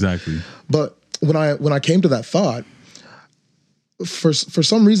 right? Exactly. But when I came to that thought, for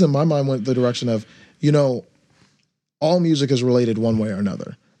some reason, my mind went the direction of, all music is related one way or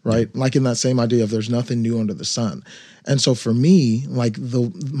another, right? Like in that same idea of there's nothing new under the sun. And so for me, like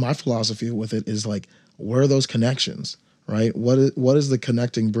my philosophy with it is like, where are those connections, right? What is the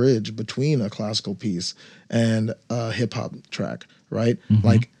connecting bridge between a classical piece and a hip hop track, right?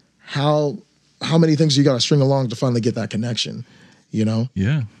 Like how many things you got to string along to finally get that connection,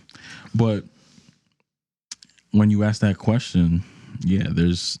 Yeah. But when you ask that question,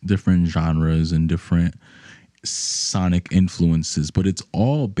 there's different genres and different sonic influences, but it's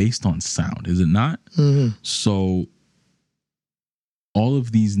all based on sound, is it not? So all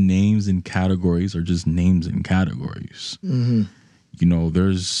of these names and categories are just names and categories.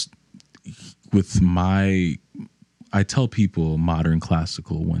 There's I tell people modern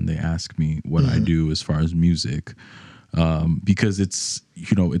classical when they ask me what I do as far as music, because it's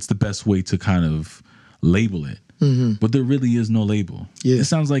it's the best way to kind of label it. But there really is no label. It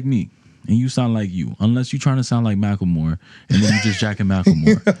sounds like me. And you sound like you, unless you're trying to sound like Macklemore, and then you just jacking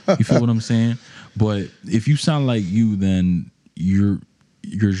Macklemore. You feel what I'm saying? But if you sound like you, then your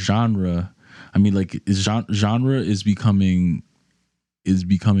genre, I mean, like genre is becoming a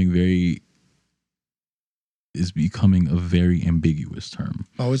very ambiguous term.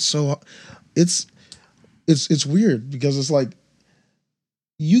 Oh, it's weird because it's like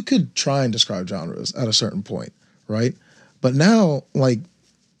you could try and describe genres at a certain point, right? But now, like,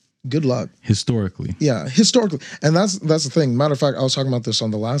 good luck. Historically. Yeah, historically. And that's the thing. Matter of fact, I was talking about this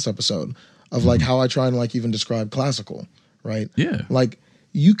on the last episode of like how I try and like even describe classical, right? Yeah. Like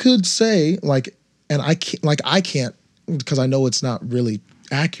you could say like, and I can't because I know it's not really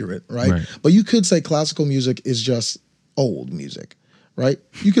accurate, right? But you could say classical music is just old music, right?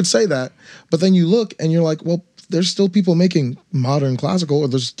 You could say that, but then you look and you're like, well, there's still people making modern classical, or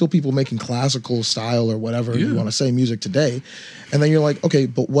there's still people making classical style or whatever you want to say music today. And then you're like, okay,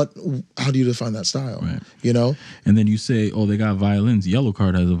 but how do you define that style? Right. You know? And then you say, oh, they got violins.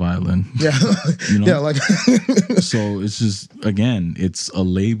 Yellowcard has a violin. Yeah. You know? Yeah, like so it's just, again, it's a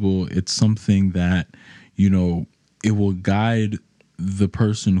label. It's something that, you know, it will guide the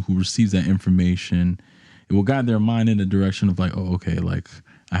person who receives that information. It will guide their mind in the direction of like, oh, okay, like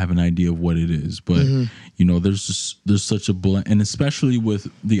I have an idea of what it is. But, you know, there's such a blend, and especially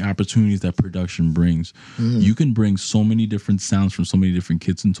with the opportunities that production brings, you can bring so many different sounds from so many different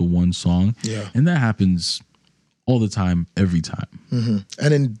kids into one song. Yeah. And that happens all the time, every time.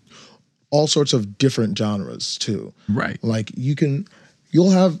 And in all sorts of different genres too. Right. Like you can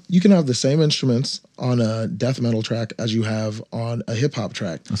have the same instruments on a death metal track as you have on a hip hop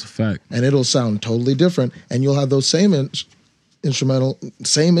track. That's a fact. And it'll sound totally different. And you'll have those same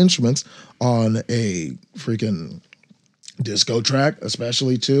instruments on a freaking disco track,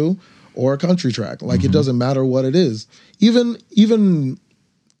 especially too, or a country track. Like it doesn't matter what it is. Even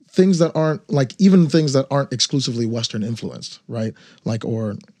things that aren't exclusively Western influenced, right? Like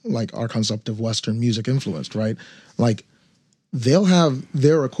or like our concept of Western music influenced, right? Like they'll have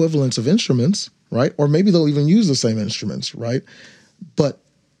their equivalents of instruments, right? Or maybe they'll even use the same instruments, right? But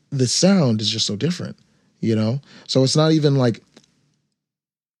the sound is just so different, you know? So it's not even like,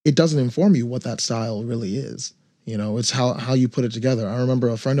 it doesn't inform you what that style really is. You know, it's how you put it together. I remember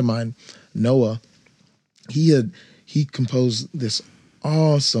a friend of mine, Noah, he composed this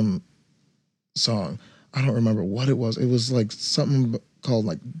awesome song. I don't remember what it was. It was like something called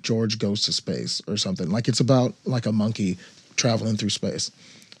like George Goes to Space or something. Like it's about like a monkey traveling through space.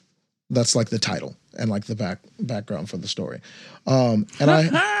 That's like the title and like the background for the story. And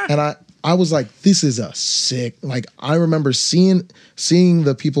I was like, this is a sick, like I remember seeing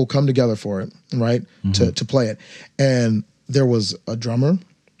the people come together for it, right? To play it. And there was a drummer,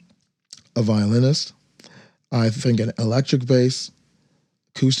 a violinist, I think an electric bass,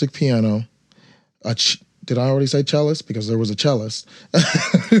 acoustic piano, did I already say cellist? Because there was a cellist.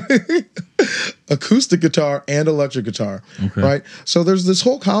 Acoustic guitar and electric guitar, right? So there's this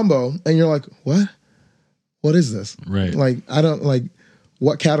whole combo, and you're like, what? What is this? Right. Like, I don't, like,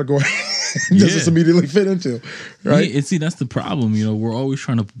 what category does this immediately fit into, right? Yeah, and see, that's the problem. You know, we're always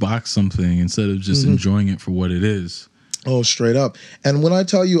trying to box something instead of just enjoying it for what it is. Oh, straight up. And when I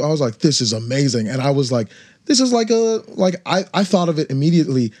tell you, I was like, this is amazing. And I was like, this is like I thought of it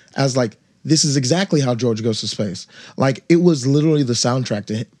immediately as like, this is exactly how George Goes to Space. Like it was literally the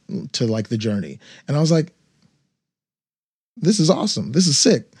soundtrack to like the journey. And I was like, this is awesome. This is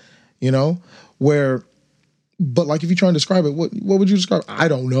sick. You know, but like if you try and describe it, what would you describe? I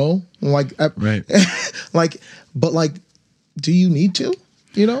don't know. Like, right. but like, do you need to?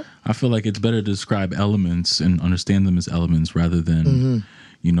 You know? I feel like it's better to describe elements and understand them as elements rather than,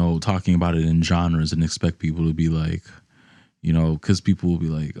 you know, talking about it in genres and expect people to be like, you know, because people will be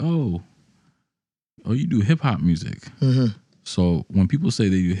like, oh, you do hip hop music. So when people say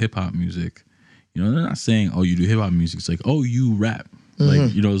they do hip hop music, you know, they're not saying, oh, you do hip hop music. It's like, oh, you rap.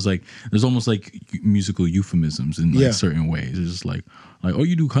 Like, you know, it's like, there's almost like musical euphemisms in like certain ways. It's just like, oh,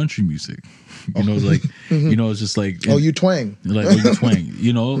 you do country music. You know, like, you know, it's just like, oh, you twang. Like, oh, you twang,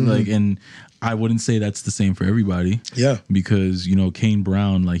 you know, like, and I wouldn't say that's the same for everybody. Yeah. Because, you know, Kane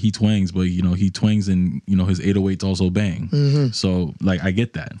Brown, like he twangs, but, you know, he twangs and, you know, his 808s also bang. So like, I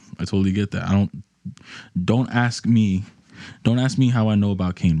get that. I totally get that. Don't ask me how I know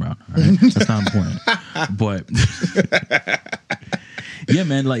about Kane Brown. All right? That's not important. But yeah,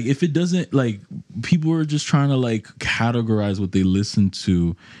 man, like if it doesn't, like people are just trying to like categorize what they listen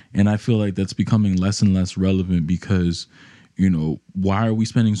to. And I feel like that's becoming less and less relevant because, you know, why are we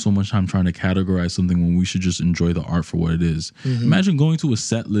spending so much time trying to categorize something when we should just enjoy the art for what it is? Imagine going to a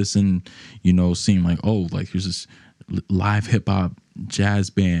set list and, you know, seeing like, oh, like here's this live hip hop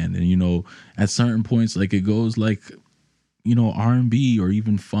jazz band. And, you know, at certain points, like it goes like, you know, R&B or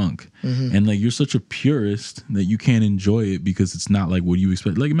even funk. And like you're such a purist that you can't enjoy it because it's not like what you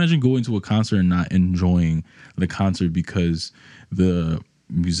expect. Like imagine going to a concert and not enjoying the concert because the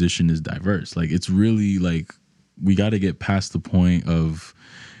musician is diverse. Like it's really like we got to get past the point of,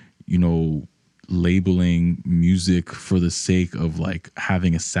 you know, labeling music for the sake of like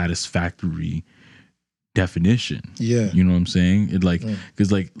having a satisfactory definition. Yeah. You know what I'm saying? It like,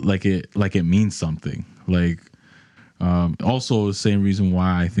 because like it means something. Like, also the same reason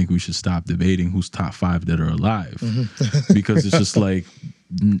why I think we should stop debating who's top 5 that are alive, because it's just like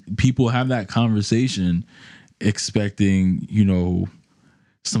people have that conversation expecting, you know,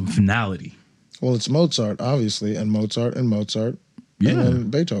 some finality. Well, it's Mozart, obviously, and Mozart and Mozart. Yeah, and then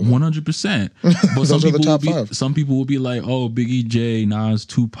Beethoven. 100%. But Those are the top 5. Some people will be like, "Oh, Biggie, J, Nas,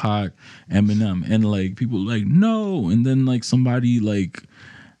 Tupac, Eminem," and like people like, "No," and then like somebody like,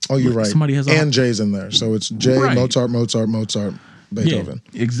 oh, you're like, right. somebody has and J's in there, so it's J, Right. Mozart, Beethoven.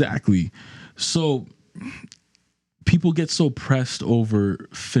 Yeah, exactly. So people get so pressed over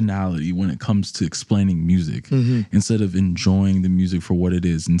finality when it comes to explaining music, instead of enjoying the music for what it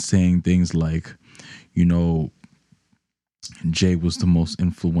is and saying things like, you know, Jay was the most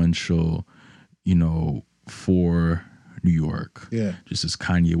influential, you know, for New York. Yeah. Just as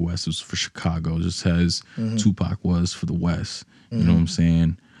Kanye West was for Chicago, just as Tupac was for the West. You know what I'm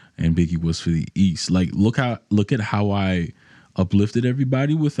saying? And Biggie was for the East. Like, look at how I uplifted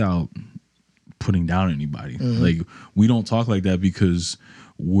everybody without putting down anybody. Like, we don't talk like that because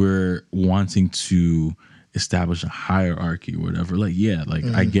we're wanting to establish a hierarchy or whatever. Like, yeah, like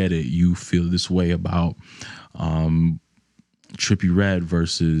I get it. You feel this way about Trippie Redd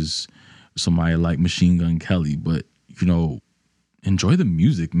versus somebody like Machine Gun Kelly, but you know, enjoy the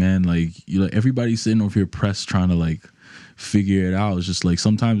music, man. Like, you know, everybody's sitting over here pressed trying to like figure it out. It's just like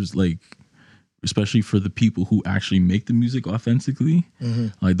sometimes, like, especially for the people who actually make the music authentically,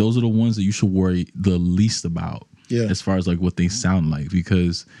 like those are the ones that you should worry the least about. Yeah. As far as like what they sound like,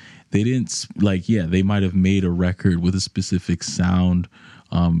 because they didn't like, yeah, they might have made a record with a specific sound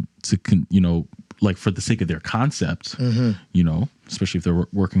you know, like for the sake of their concept, you know, especially if they're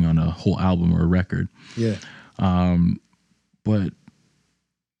working on a whole album or a record. Yeah. But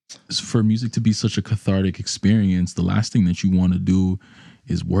for music to be such a cathartic experience, the last thing that you want to do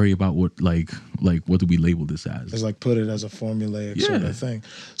is worry about what like what do we label this as? It's like put it as a formulaic sort of thing.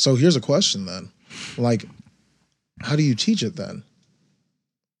 So here's a question then. Like, how do you teach it then?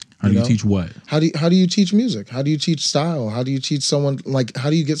 How do you teach what? How do you teach music? How do you teach style? How do you teach someone, like, how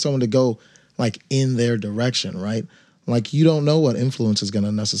do you get someone to go like in their direction, right? Like, you don't know what influence is going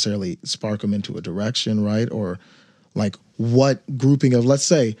to necessarily spark them into a direction, right? Or like what grouping of, let's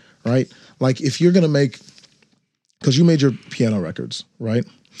say, right? Like if you're going to make, because you made your piano records, right?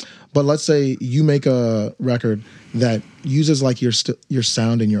 But let's say you make a record that uses like your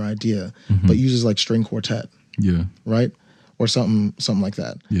sound and your idea, but uses like string quartet. Yeah. Right? Or something like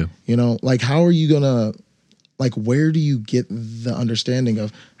that. Yeah. You know, like how are you gonna, like where do you get the understanding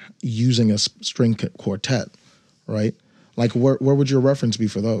of using a string quartet, right? Like where would your reference be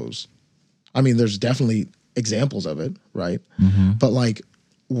for those? I mean, there's definitely examples of it, right? But like,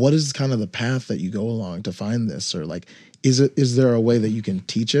 what is kind of the path that you go along to find this? Or like, is there a way that you can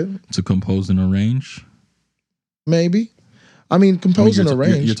teach it? To compose and arrange? Maybe. I mean, compose and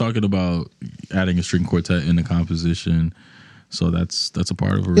arrange. You're talking about adding a string quartet in the composition. So that's a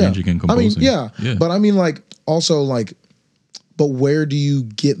part of arranging and composing. I mean, yeah. But I mean, like, also, like, but where do you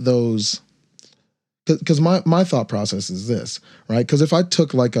get those? Because my thought process is this, right? Because if I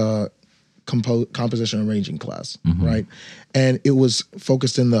took like a composition arranging class, right, and it was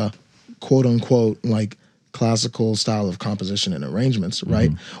focused in the quote unquote like classical style of composition and arrangements,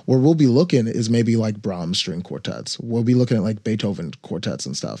 right? Where we'll be looking is maybe like Brahms string quartets. We'll be looking at like Beethoven quartets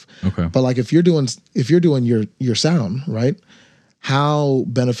and stuff. Okay. But like if you're doing your sound, right? How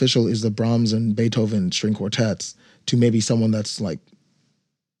beneficial is the Brahms and Beethoven string quartets to maybe someone that's like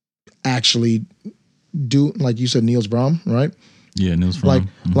actually do, like you said, Niels Brahm, right? Yeah, Niels Brahm.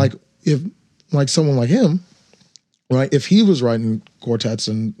 Like if like someone like him, right? If he was writing quartets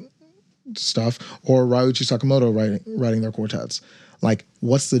and stuff, or Ryuichi Sakamoto writing their quartets, like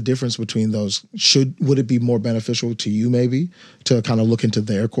what's the difference between those? Would it be more beneficial to you maybe to kind of look into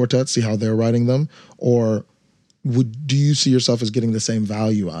their quartets, see how they're writing them, or do you see yourself as getting the same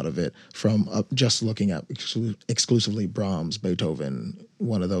value out of it from just looking at exclusively Brahms, Beethoven,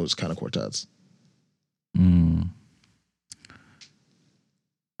 one of those kind of quartets?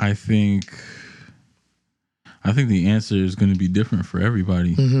 I think the answer is going to be different for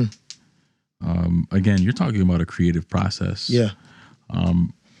everybody. Again, you're talking about a creative process. Yeah.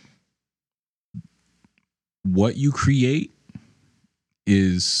 What you create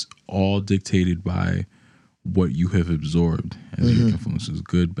is all dictated by what you have absorbed as your influences,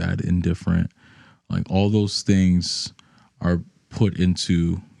 good, bad, indifferent. Like all those things are put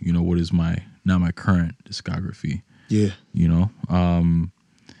into, you know, what is my current discography. Yeah. You know,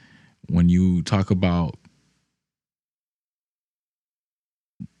 when you talk about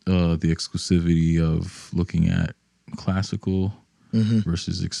the exclusivity of looking at classical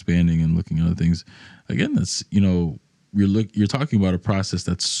versus expanding and looking at other things, again, that's you're talking about a process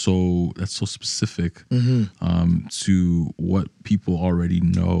that's so specific to what people already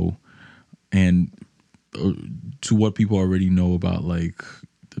know, and to what people already know about like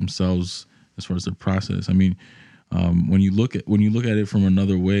themselves as far as the process. I mean, when you look at it from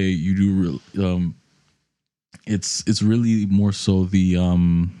another way, you do. It's really more so the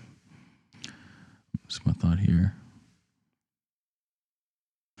what's my thought here?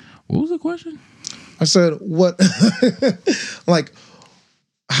 What was the question? I said, what, like,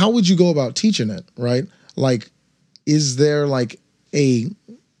 how would you go about teaching it, right? Like, is there like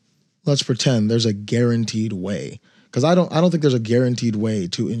let's pretend there's a guaranteed way. Because I don't think there's a guaranteed way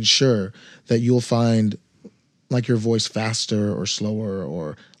to ensure that you'll find like your voice faster or slower,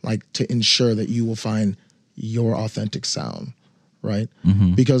 or like to ensure that you will find your authentic sound, right?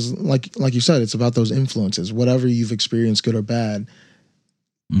 Because like you said, it's about those influences. Whatever you've experienced, good or bad,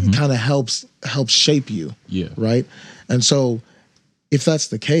 it kind of helps shape you. Yeah. Right. And so if that's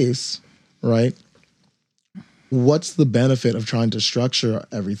the case, right, what's the benefit of trying to structure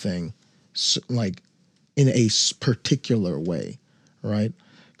everything like in a particular way, right?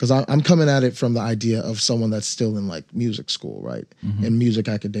 Because I'm coming at it from the idea of someone that's still in like music school, right? In music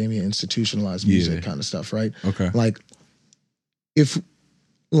academia, institutionalized music kind of stuff, right? Okay. Like,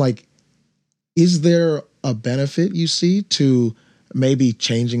 is there a benefit you see to maybe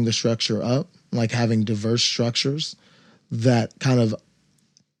changing the structure up, like having diverse structures that kind of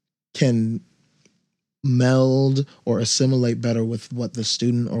can meld or assimilate better with what the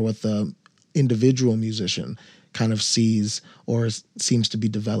student or what the individual musician kind of sees or seems to be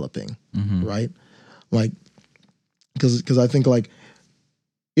developing, right? Like, because I think like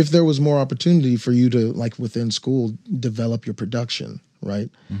if there was more opportunity for you to like within school develop your production, right?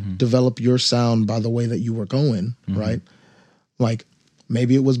 Develop your sound by the way that you were going, right? Like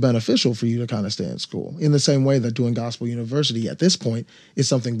maybe it was beneficial for you to kind of stay in school in the same way that doing gospel university at this point is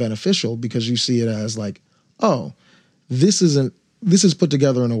something beneficial because you see it as like, oh, this is put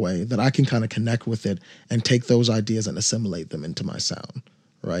together in a way that I can kind of connect with it and take those ideas and assimilate them into my sound,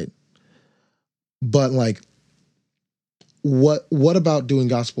 right? But like, what about doing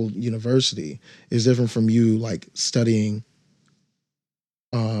gospel university is different from you like studying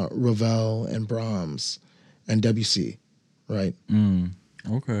Ravel and Brahms and Debussy, right?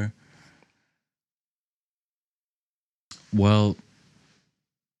 Okay. Well,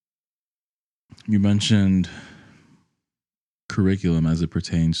 you mentioned curriculum as it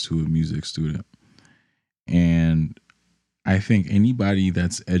pertains to a music student. And I think anybody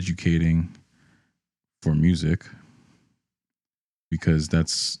that's educating for music, because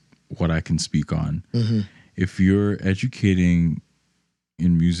that's what I can speak on. If you're educating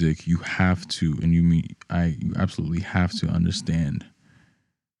in music, you have to, and you absolutely have to understand,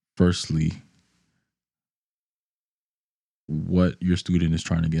 firstly, what your student is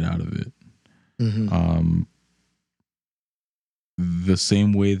trying to get out of it. The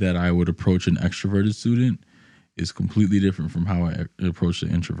same way that I would approach an extroverted student is completely different from how I approach the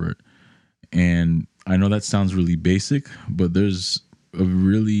introvert. And I know that sounds really basic, but there's a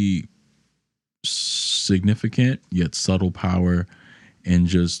really significant yet subtle power in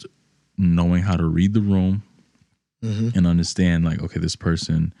just knowing how to read the room and understand like, okay, this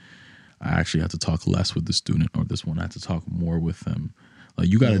person, I actually have to talk less with the student, or this one I have to talk more with them. Like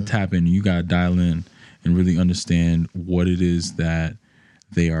you got to tap in, you got to dial in and really understand what it is that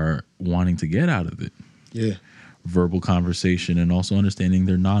they are wanting to get out of it. Yeah. Verbal conversation and also understanding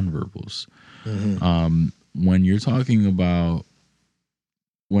their nonverbals. When you're talking about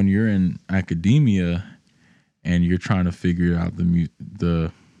when you're in academia and you're trying to figure out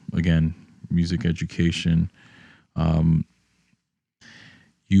the again, music education,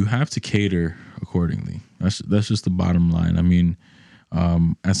 you have to cater accordingly. That's just the bottom line. I mean,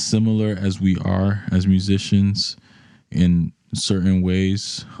 as similar as we are as musicians in certain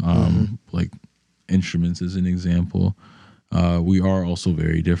ways, like instruments as an example, we are also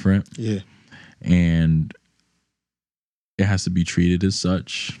very different. Yeah. And it has to be treated as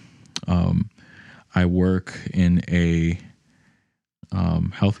such. I work in a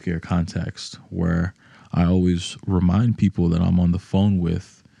healthcare context where I always remind people that I'm on the phone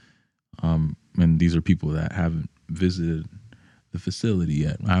with, and these are people that haven't visited the facility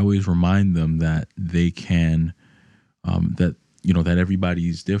yet. I always remind them that they can, that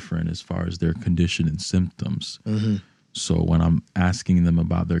everybody's different as far as their condition and symptoms. So when I'm asking them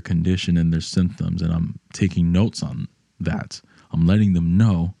about their condition and their symptoms, and I'm taking notes on that, I'm letting them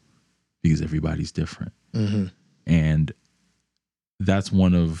know because everybody's different. Mm-hmm. And that's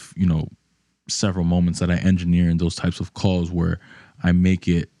one of, several moments that I engineer in those types of calls where I make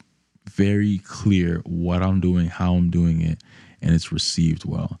it very clear what I'm doing, how I'm doing it, and it's received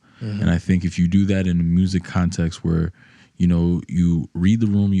well. Mm-hmm. And I think if you do that in a music context where, you read the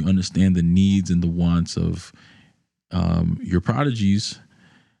room, you understand the needs and the wants of your prodigies,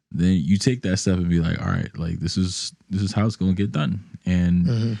 then you take that step and be like, all right, like this is how it's going to get done.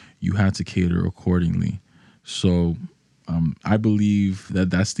 And you have to cater accordingly. So I believe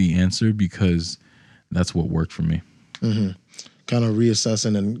that that's the answer because that's what worked for me. Mm-hmm. Kind of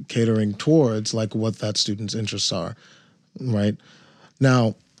reassessing and catering towards like what that student's interests are, right?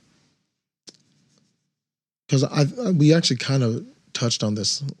 Now, because we actually kind of touched on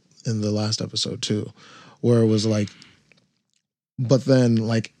this in the last episode too, where it was like, but then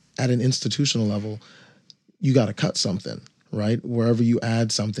like at an institutional level, you got to cut something, right? Wherever you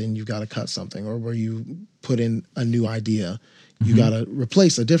add something, you got to cut something, or where you put in a new idea, you got to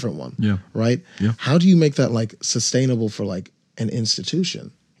replace a different one. Yeah. Right. Yeah. How do you make that like sustainable for like an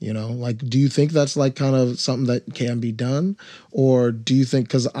institution? Like, do you think that's like kind of something that can be done? Or do you think,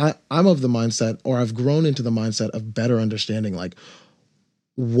 because I'm of the mindset, or I've grown into the mindset of better understanding like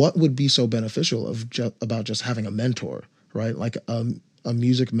what would be so beneficial about just having a mentor, right? Like a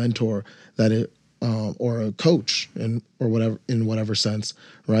music mentor that it, or a coach in whatever sense,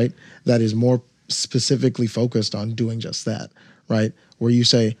 right? That is more specifically focused on doing just that, right? Where you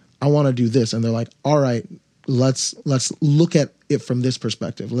say, I want to do this, and they're like, all right, let's look at it from this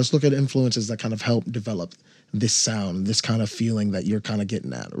perspective. Let's look at influences that kind of help develop this sound, this kind of feeling that you're kind of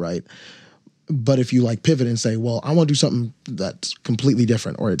getting at, right? But if you like pivot and say, well, I want to do something that's completely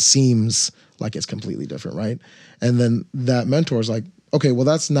different, or it seems like it's completely different, right? And then that mentor is like, okay, well,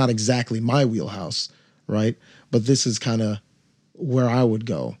 that's not exactly my wheelhouse, right? But this is kind of where I would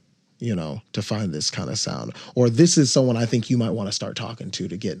go, to find this kind of sound. Or this is someone I think you might want to start talking to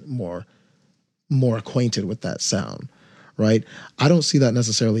get more acquainted with that sound, right? I don't see that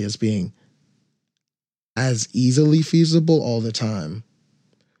necessarily as being as easily feasible all the time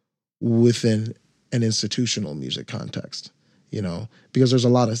within an institutional music context, because there's a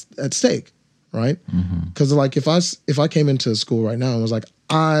lot at stake, right? Because like if I came into school right now and was like,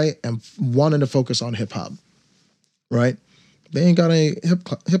 I am wanting to focus on hip hop, right? They ain't got any hip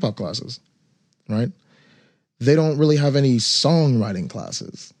hop classes, right? They don't really have any songwriting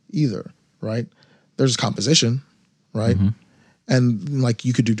classes either, right? There's composition, right? And like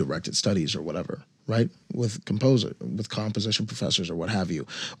you could do directed studies or whatever, right? With composition professors or what have you.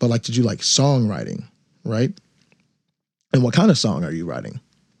 But like to do like songwriting, right? And what kind of song are you writing?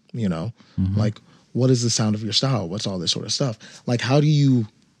 Like what is the sound of your style? What's all this sort of stuff? Like how do you,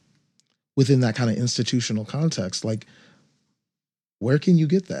 within that kind of institutional context, like where can you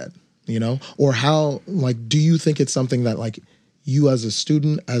get that? Or how, like, do you think it's something that like you as a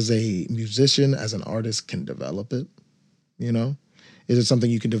student, as a musician, as an artist can develop it? Is it something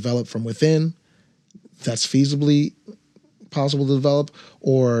you can develop from within that's feasibly possible to develop?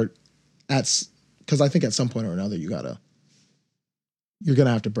 Or because I think at some point or another you're going to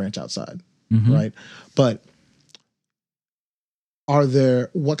have to branch outside, right? But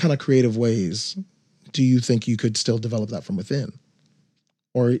what kind of creative ways do you think you could still develop that from within?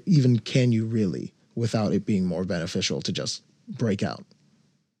 Or even can you really, without it being more beneficial to just break out?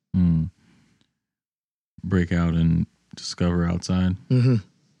 Break out and discover outside.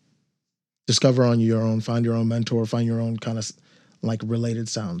 Discover on your own, find your own mentor, find your own kind of like related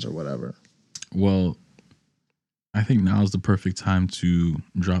sounds or whatever. Well, I think now is the perfect time to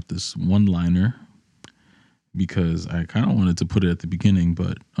drop this one-liner because I kind of wanted to put it at the beginning,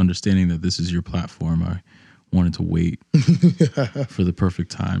 but understanding that this is your platform, I wanted to wait for the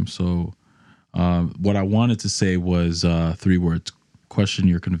perfect time. So what I wanted to say was 3 words: question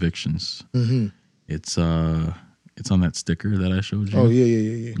your convictions. It's on that sticker that I showed you. Oh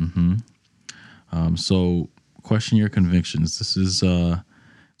yeah. So question your convictions. This is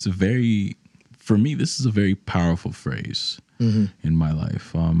for me, this is a very powerful phrase in my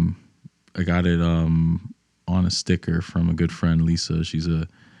life. I got it on a sticker from a good friend, Lisa. She's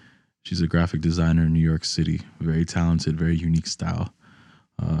a graphic designer in New York City. Very talented, very unique style.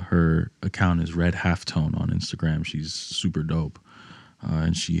 Her account is Red Halftone on Instagram. She's super dope.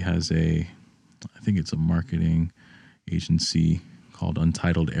 And she has I think it's a marketing agency called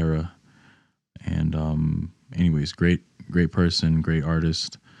Untitled Era. And anyways, great person, great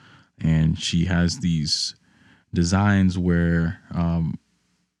artist. And she has these designs where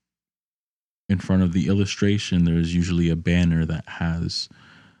in front of the illustration, there's usually a banner that has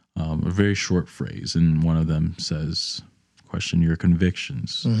a very short phrase. And one of them says, question your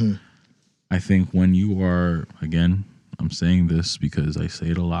convictions. I think when you are, again, I'm saying this because I say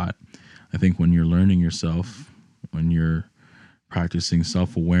it a lot. I think when you're learning yourself, when you're practicing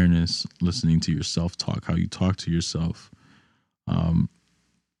self awareness, listening to your self talk, how you talk to yourself,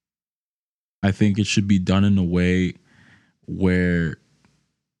 I think it should be done in a way where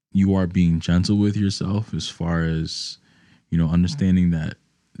you are being gentle with yourself, as far as, understanding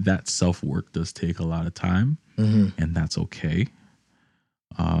that self work does take a lot of time, and that's okay.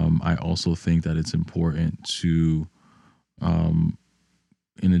 I also think that it's important to,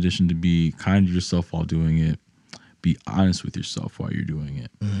 in addition to be kind to yourself while doing it, be honest with yourself while you're doing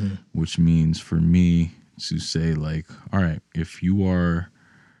it, which means for me to say, like, all right, if you are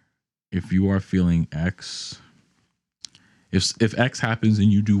feeling X, if X happens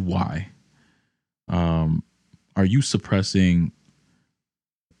and you do Y, are you suppressing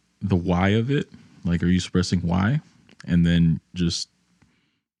the Y of it? Like, are you suppressing Y and then just,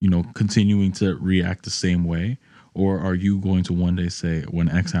 continuing to react the same way? Or are you going to one day say, when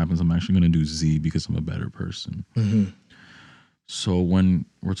X happens, I'm actually going to do Z because I'm a better person? So when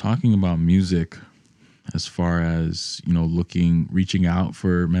we're talking about music, as far as, reaching out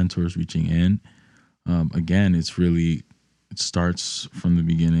for mentors, reaching in, again, it starts from the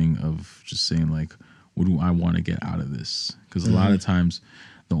beginning of just saying, like, what do I want to get out of this? Because a lot of times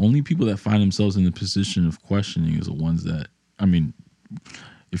the only people that find themselves in the position of questioning is the ones that,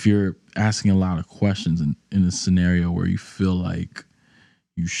 if you're asking a lot of questions in a scenario where you feel like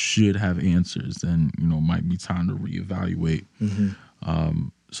you should have answers, then, it might be time to reevaluate.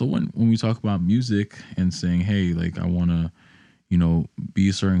 So when we talk about music and saying, hey, like, I want to, be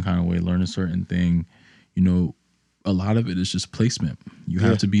a certain kind of way, learn a certain thing, a lot of it is just placement. You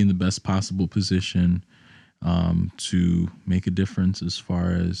have to be in the best possible position to make a difference as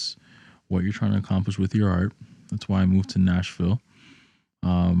far as what you're trying to accomplish with your art. That's why I moved to Nashville.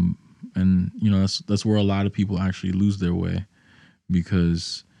 And that's where a lot of people actually lose their way,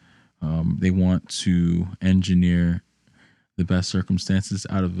 because they want to engineer the best circumstances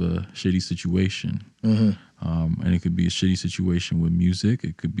out of a shitty situation. And it could be a shitty situation with music.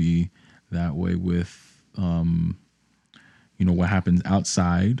 It could be that way with, what happens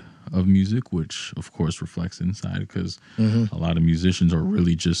outside of music, which of course reflects inside, because a lot of musicians are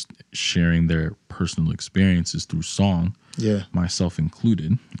really just sharing their personal experiences through song. Yeah. Myself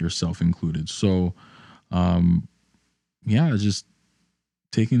included, yourself included. So, just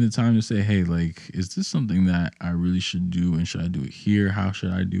taking the time to say, hey, like, is this something that I really should do, and should I do it here? How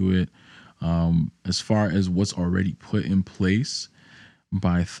should I do it? As far as what's already put in place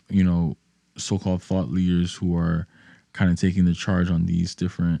by, so-called thought leaders who are kind of taking the charge on these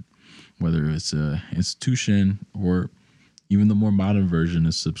different, whether it's a institution or even the more modern version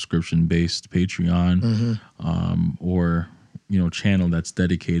is subscription-based Patreon, or, channel that's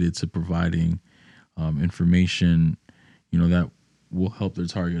dedicated to providing information, that will help their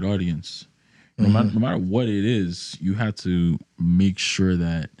target audience. No matter what it is, you have to make sure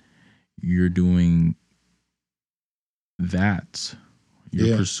that you're doing that,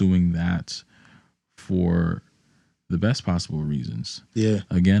 you're pursuing that for the best possible reasons. Yeah.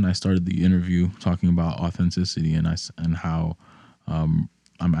 Again, I started the interview talking about authenticity and how I'm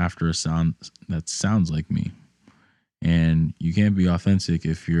after a sound that sounds like me. And you can't be authentic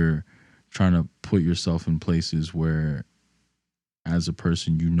if you're trying to put yourself in places where, as a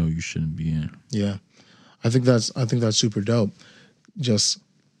person, you shouldn't be in. Yeah. I think that's super dope. Just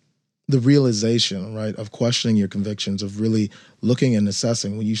the realization, right, of questioning your convictions, of really looking and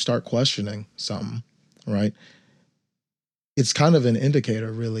assessing. When you start questioning something, right, it's kind of an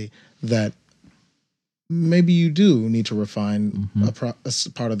indicator, really, that maybe you do need to refine a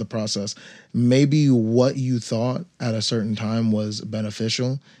part of the process. Maybe what you thought at a certain time was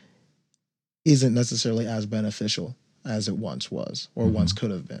beneficial isn't necessarily as beneficial as it once was, or once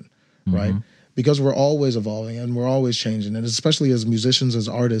could have been, right? Because we're always evolving and we're always changing. And especially as musicians, as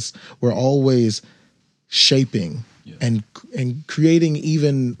artists, we're always shaping and creating,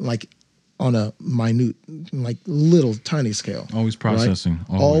 even like on a minute, like little tiny scale. Always processing.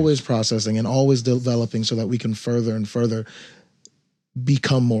 Right? Always processing and always developing so that we can further and further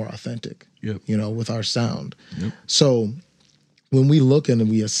become more authentic, with our sound. So when we look and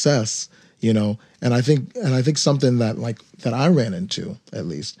we assess, and I think something that I ran into, at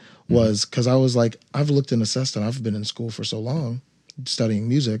least, was because I was like, I've looked and assessed, and I've been in school for so long studying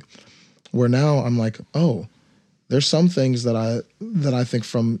music, where now I'm like, oh, there's some things that I think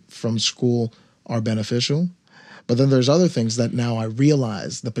from school are beneficial, but then there's other things that now I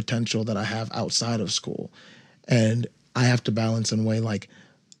realize the potential that I have outside of school, and I have to balance and weigh, like,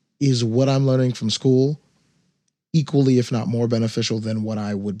 is what I'm learning from school equally, if not more beneficial than what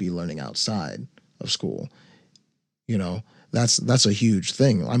I would be learning outside of school. You know, that's a huge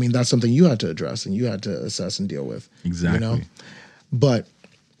thing. I mean, that's something you had to address and you had to assess and deal with. Exactly. You know, but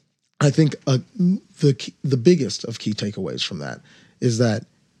I think the biggest of key takeaways from that is that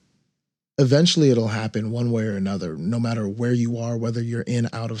eventually it'll happen one way or another, no matter where you are, whether you're in,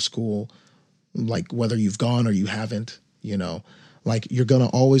 out of school, like whether you've gone or you haven't, you know, like you're going to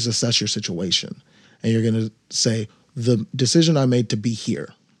always assess your situation and you're going to say, the decision I made to be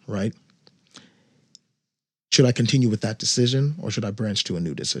here, right? Should I continue with that decision or should I branch to a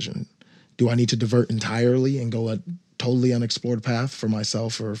new decision? Do I need to divert entirely and go a totally unexplored path for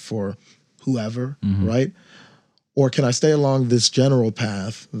myself or for whoever, right? Or can I stay along this general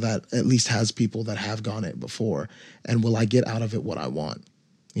path that at least has people that have gone it before? And will I get out of it what I want?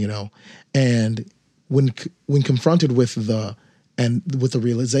 You know? And when confronted with the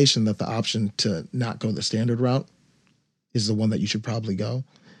realization that the option to not go the standard route is the one that you should probably go,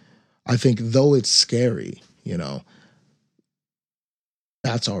 I think though it's scary, you know,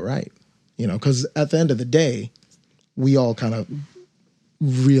 that's all right. You know, because at the end of the day, we all kind of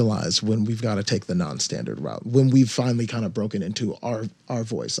realize when we've got to take the non-standard route, when we've finally kind of broken into our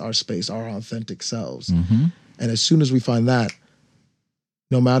voice, our space, our authentic selves. And as soon as we find that,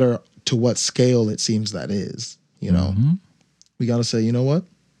 no matter to what scale it seems that is, you know, we got to say, you know what,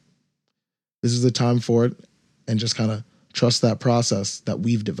 this is the time for it, and just kind of trust that process that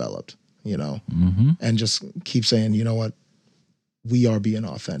we've developed, you know, and just keep saying, you know what, we are being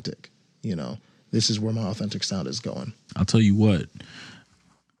authentic, you know, this is where my authentic sound is going. I'll tell you what,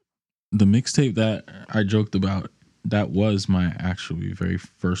 the mixtape that I joked about, that was my actually very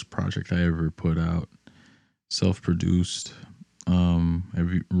first project I ever put out. Self-produced,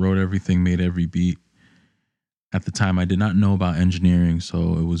 wrote everything, made every beat. At the time, I did not know about engineering,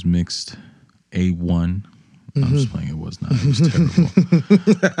 so it was mixed A1. I'm just playing. It was not. It was terrible.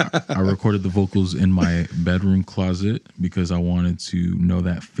 I recorded the vocals in my bedroom closet because I wanted to know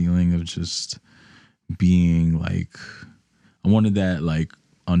that feeling of just being like, I wanted that like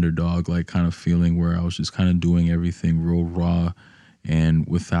underdog like kind of feeling where I was just kind of doing everything real raw and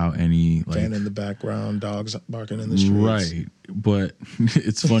without any like fan in the background, dogs barking in the streets. Right. But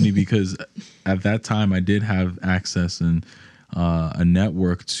it's funny because at that time I did have access and a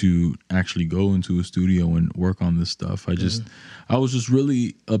network to actually go into a studio and work on this stuff. I was just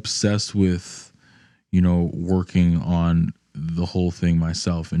really obsessed with, you know, working on the whole thing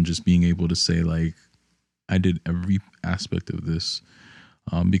myself and just being able to say like I did every aspect of this.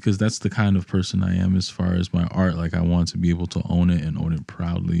 Because that's the kind of person I am as far as my art. Like I want to be able to own it and own it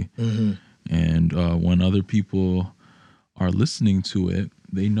proudly. And when other people are listening to it,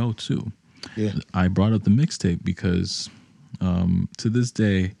 they know too. Yeah. I brought up the mixtape because to this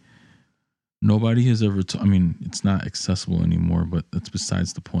day, nobody has ever, I mean, it's not accessible anymore, but that's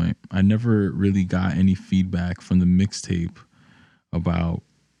besides the point. I never really got any feedback from the mixtape about,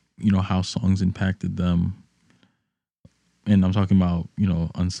 you know, how songs impacted them. And I'm talking about, you know,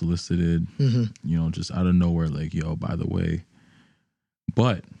 unsolicited, you know, just out of nowhere, like, yo, by the way.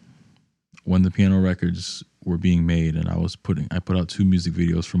 But when the piano records were being made and I put out 2 music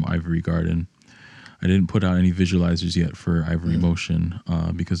videos from Ivory Garden. I didn't put out any visualizers yet for Ivory Motion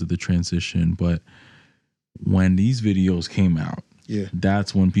because of the transition. But when these videos came out,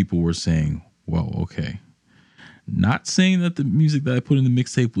 that's when people were saying, well, okay. Not saying that the music that I put in the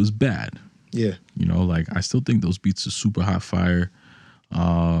mixtape was bad. Yeah. You know, like I still think those beats are super hot fire.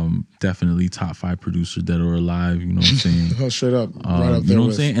 Definitely top 5 producers that are alive, you know what I'm saying? Oh, straight up. Right up there. You know what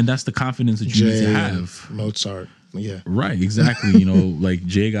I'm saying? And that's the confidence that you need to have. Mozart. Yeah. Right, exactly. You know, like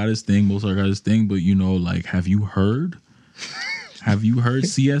Jay got his thing, Mozart got his thing, but you know, like have you heard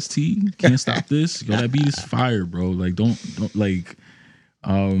CST? Can't Stop This? Yo, that beat is fire, bro. Like don't like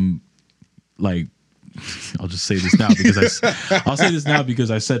I'll just say this now because I'll say this now because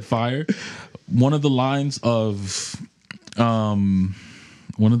I said fire. One of the opening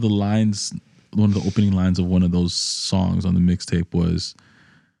lines of one of those songs on the mixtape was,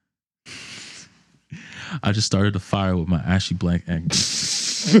 I just started a fire with my ashy black ankles.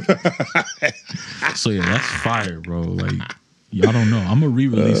 So yeah, that's fire, bro. Like, y'all don't know. I'm gonna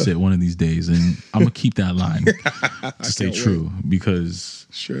re-release it one of these days, and I'm gonna keep that line to stay true because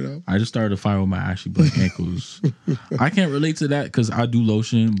straight up, I just started a fire with my ashy black ankles. I can't relate to that because I do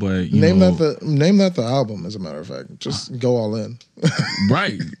lotion, but name that the album. As a matter of fact, just go all in.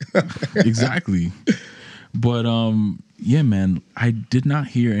 Right, exactly. But yeah, man, I did not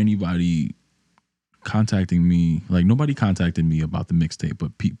hear anybody contacting me. Like nobody contacted me about the mixtape,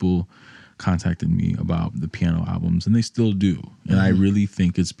 but people contacted me about the piano albums, and they still do. And I really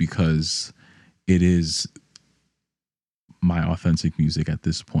think it's because it is my authentic music at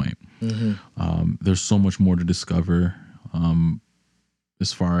this point. There's so much more to discover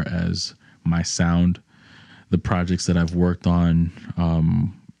as far as my sound, the projects that I've worked on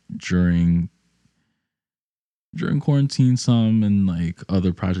during quarantine, some, and like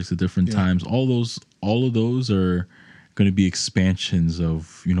other projects at different times. All of those are going to be expansions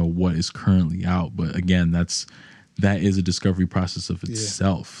of, you know, what is currently out. But again, that is a discovery process of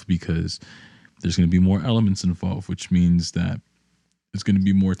itself, because there's going to be more elements involved, which means that it's going to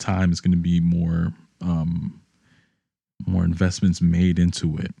be more time. It's going to be more investments made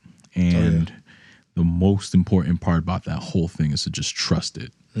into it. And the most important part about that whole thing is to just trust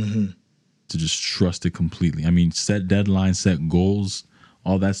it. To just trust it completely. I mean, set deadlines, set goals,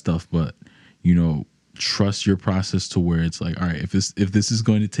 all that stuff, but, you know, trust your process to where it's like, all right, if this is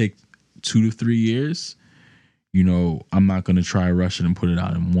going to take 2 to 3 years, you know, I'm not going to try rush it and put it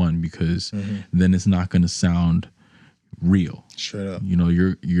out in one, because then it's not going to sound real. Straight up. You know,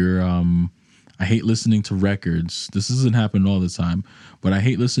 you're I hate listening to records. This doesn't happen all the time, but I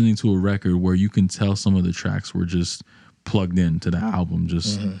hate listening to a record where you can tell some of the tracks were just plugged into the album,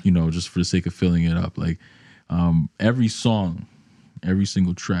 just you know, just for the sake of filling it up. Like every song, every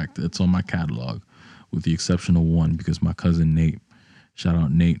single track that's on my catalog, with the exception of one, because my cousin Nate, shout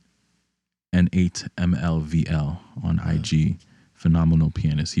out Nate, N8MLVL on IG, phenomenal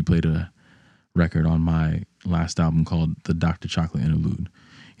pianist. He played a record on my last album called the Dr. Chocolate Interlude.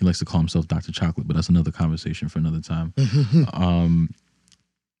 He likes to call himself Dr. Chocolate, but that's another conversation for another time.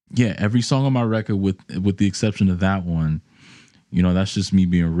 Yeah, every song on my record, with the exception of that one, you know, that's just me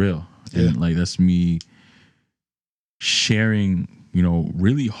being real. And like, that's me sharing, you know,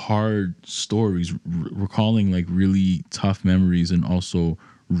 really hard stories, recalling like really tough memories, and also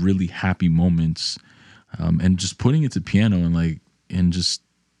really happy moments, and just putting it to piano, and just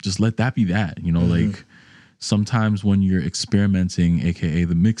let that be that, you know. Like, sometimes when you're experimenting, aka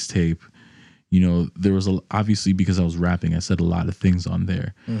the mixtape, you know, there was obviously, because I was rapping, I said a lot of things on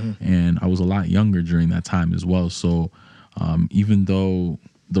there, and I was a lot younger during that time as well. So even though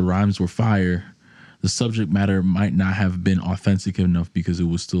the rhymes were fire, the subject matter might not have been authentic enough, because it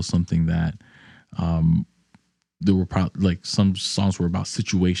was still something that there were like some songs were about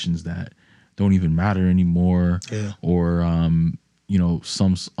situations that don't even matter anymore, or you know,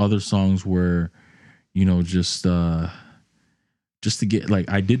 some other songs were, you know, just to get, like,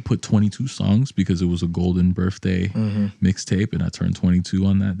 I did put 22 songs because it was a golden birthday mixtape, and I turned 22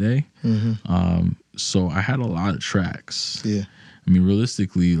 on that day. So I had a lot of tracks. I mean,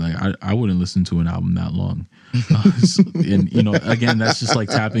 realistically, like, I wouldn't listen to an album that long. And, you know, again, that's just like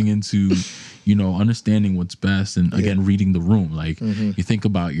tapping into, you know, understanding what's best, and again, reading the room. Like, you think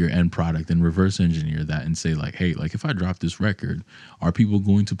about your end product and reverse engineer that and say, like, hey, like, if I drop this record, are people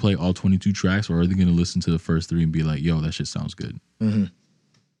going to play all 22 tracks, or are they going to listen to the first 3 and be like, yo, that shit sounds good?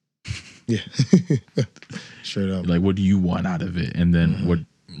 Straight up. Like, what do you want out of it? And then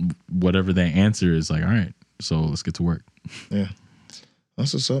whatever that answer is, like, all right, so let's get to work.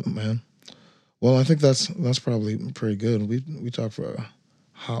 That's what's up, man. Well, I think that's probably pretty good. We talked for a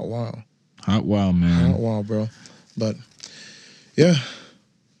hot while. Hot while, man. Hot while, bro. But yeah,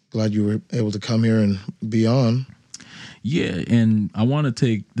 glad you were able to come here and be on. Yeah, and I want to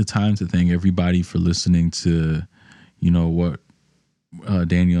take the time to thank everybody for listening to, you know, what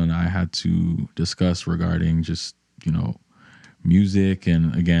Daniel and I had to discuss regarding just, you know, music.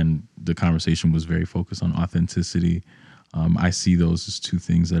 And again, the conversation was very focused on authenticity. I see those as two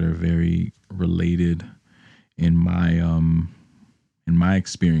things that are very related in my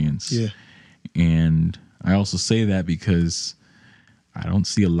experience. And I also say that because I don't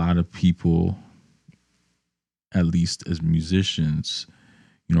see a lot of people, at least as musicians,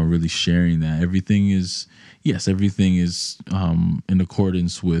 you know, really sharing that. Everything is in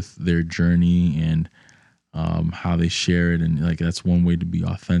accordance with their journey and how they share it, and like, that's one way to be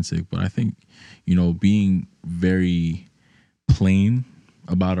authentic. But I think, you know, being very plain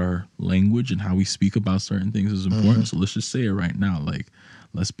about our language and how we speak about certain things is important. So let's just say it right now. Like,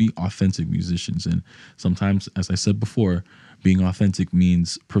 let's be authentic musicians. And sometimes, as I said before, being authentic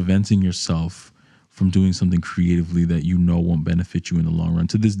means preventing yourself from doing something creatively that you know won't benefit you in the long run.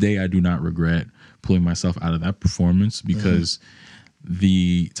 To this day, I do not regret pulling myself out of that performance, because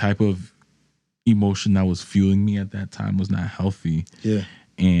the type of emotion that was fueling me at that time was not healthy.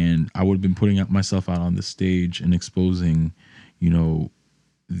 And I would have been putting myself out on the stage and exposing, you know,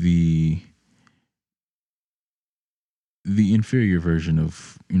 the inferior version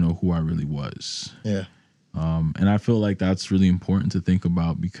of, you know, who I really was. And I feel like that's really important to think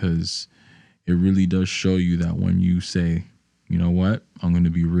about, because it really does show you that when you say, you know what, I'm going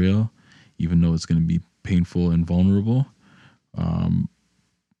to be real, even though it's going to be painful and vulnerable,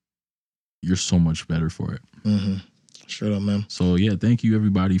 you're so much better for it. Mm-hmm. Straight up, man. So yeah, thank you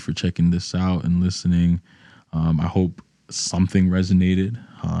everybody for checking this out and listening. I hope something resonated.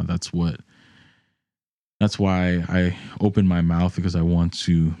 That's why I open my mouth, because I want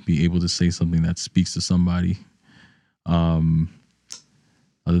to be able to say something that speaks to somebody. Other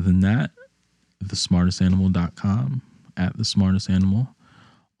than that, thesmartestanimal.com, at thesmartestanimal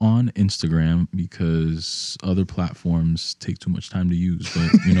on Instagram, because other platforms take too much time to use.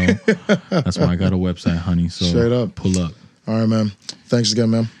 But that's why I got a website, honey. So straight up, pull up. All right, man. Thanks again,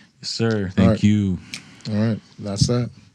 man. Yes, sir. Thank you. All right. That's that.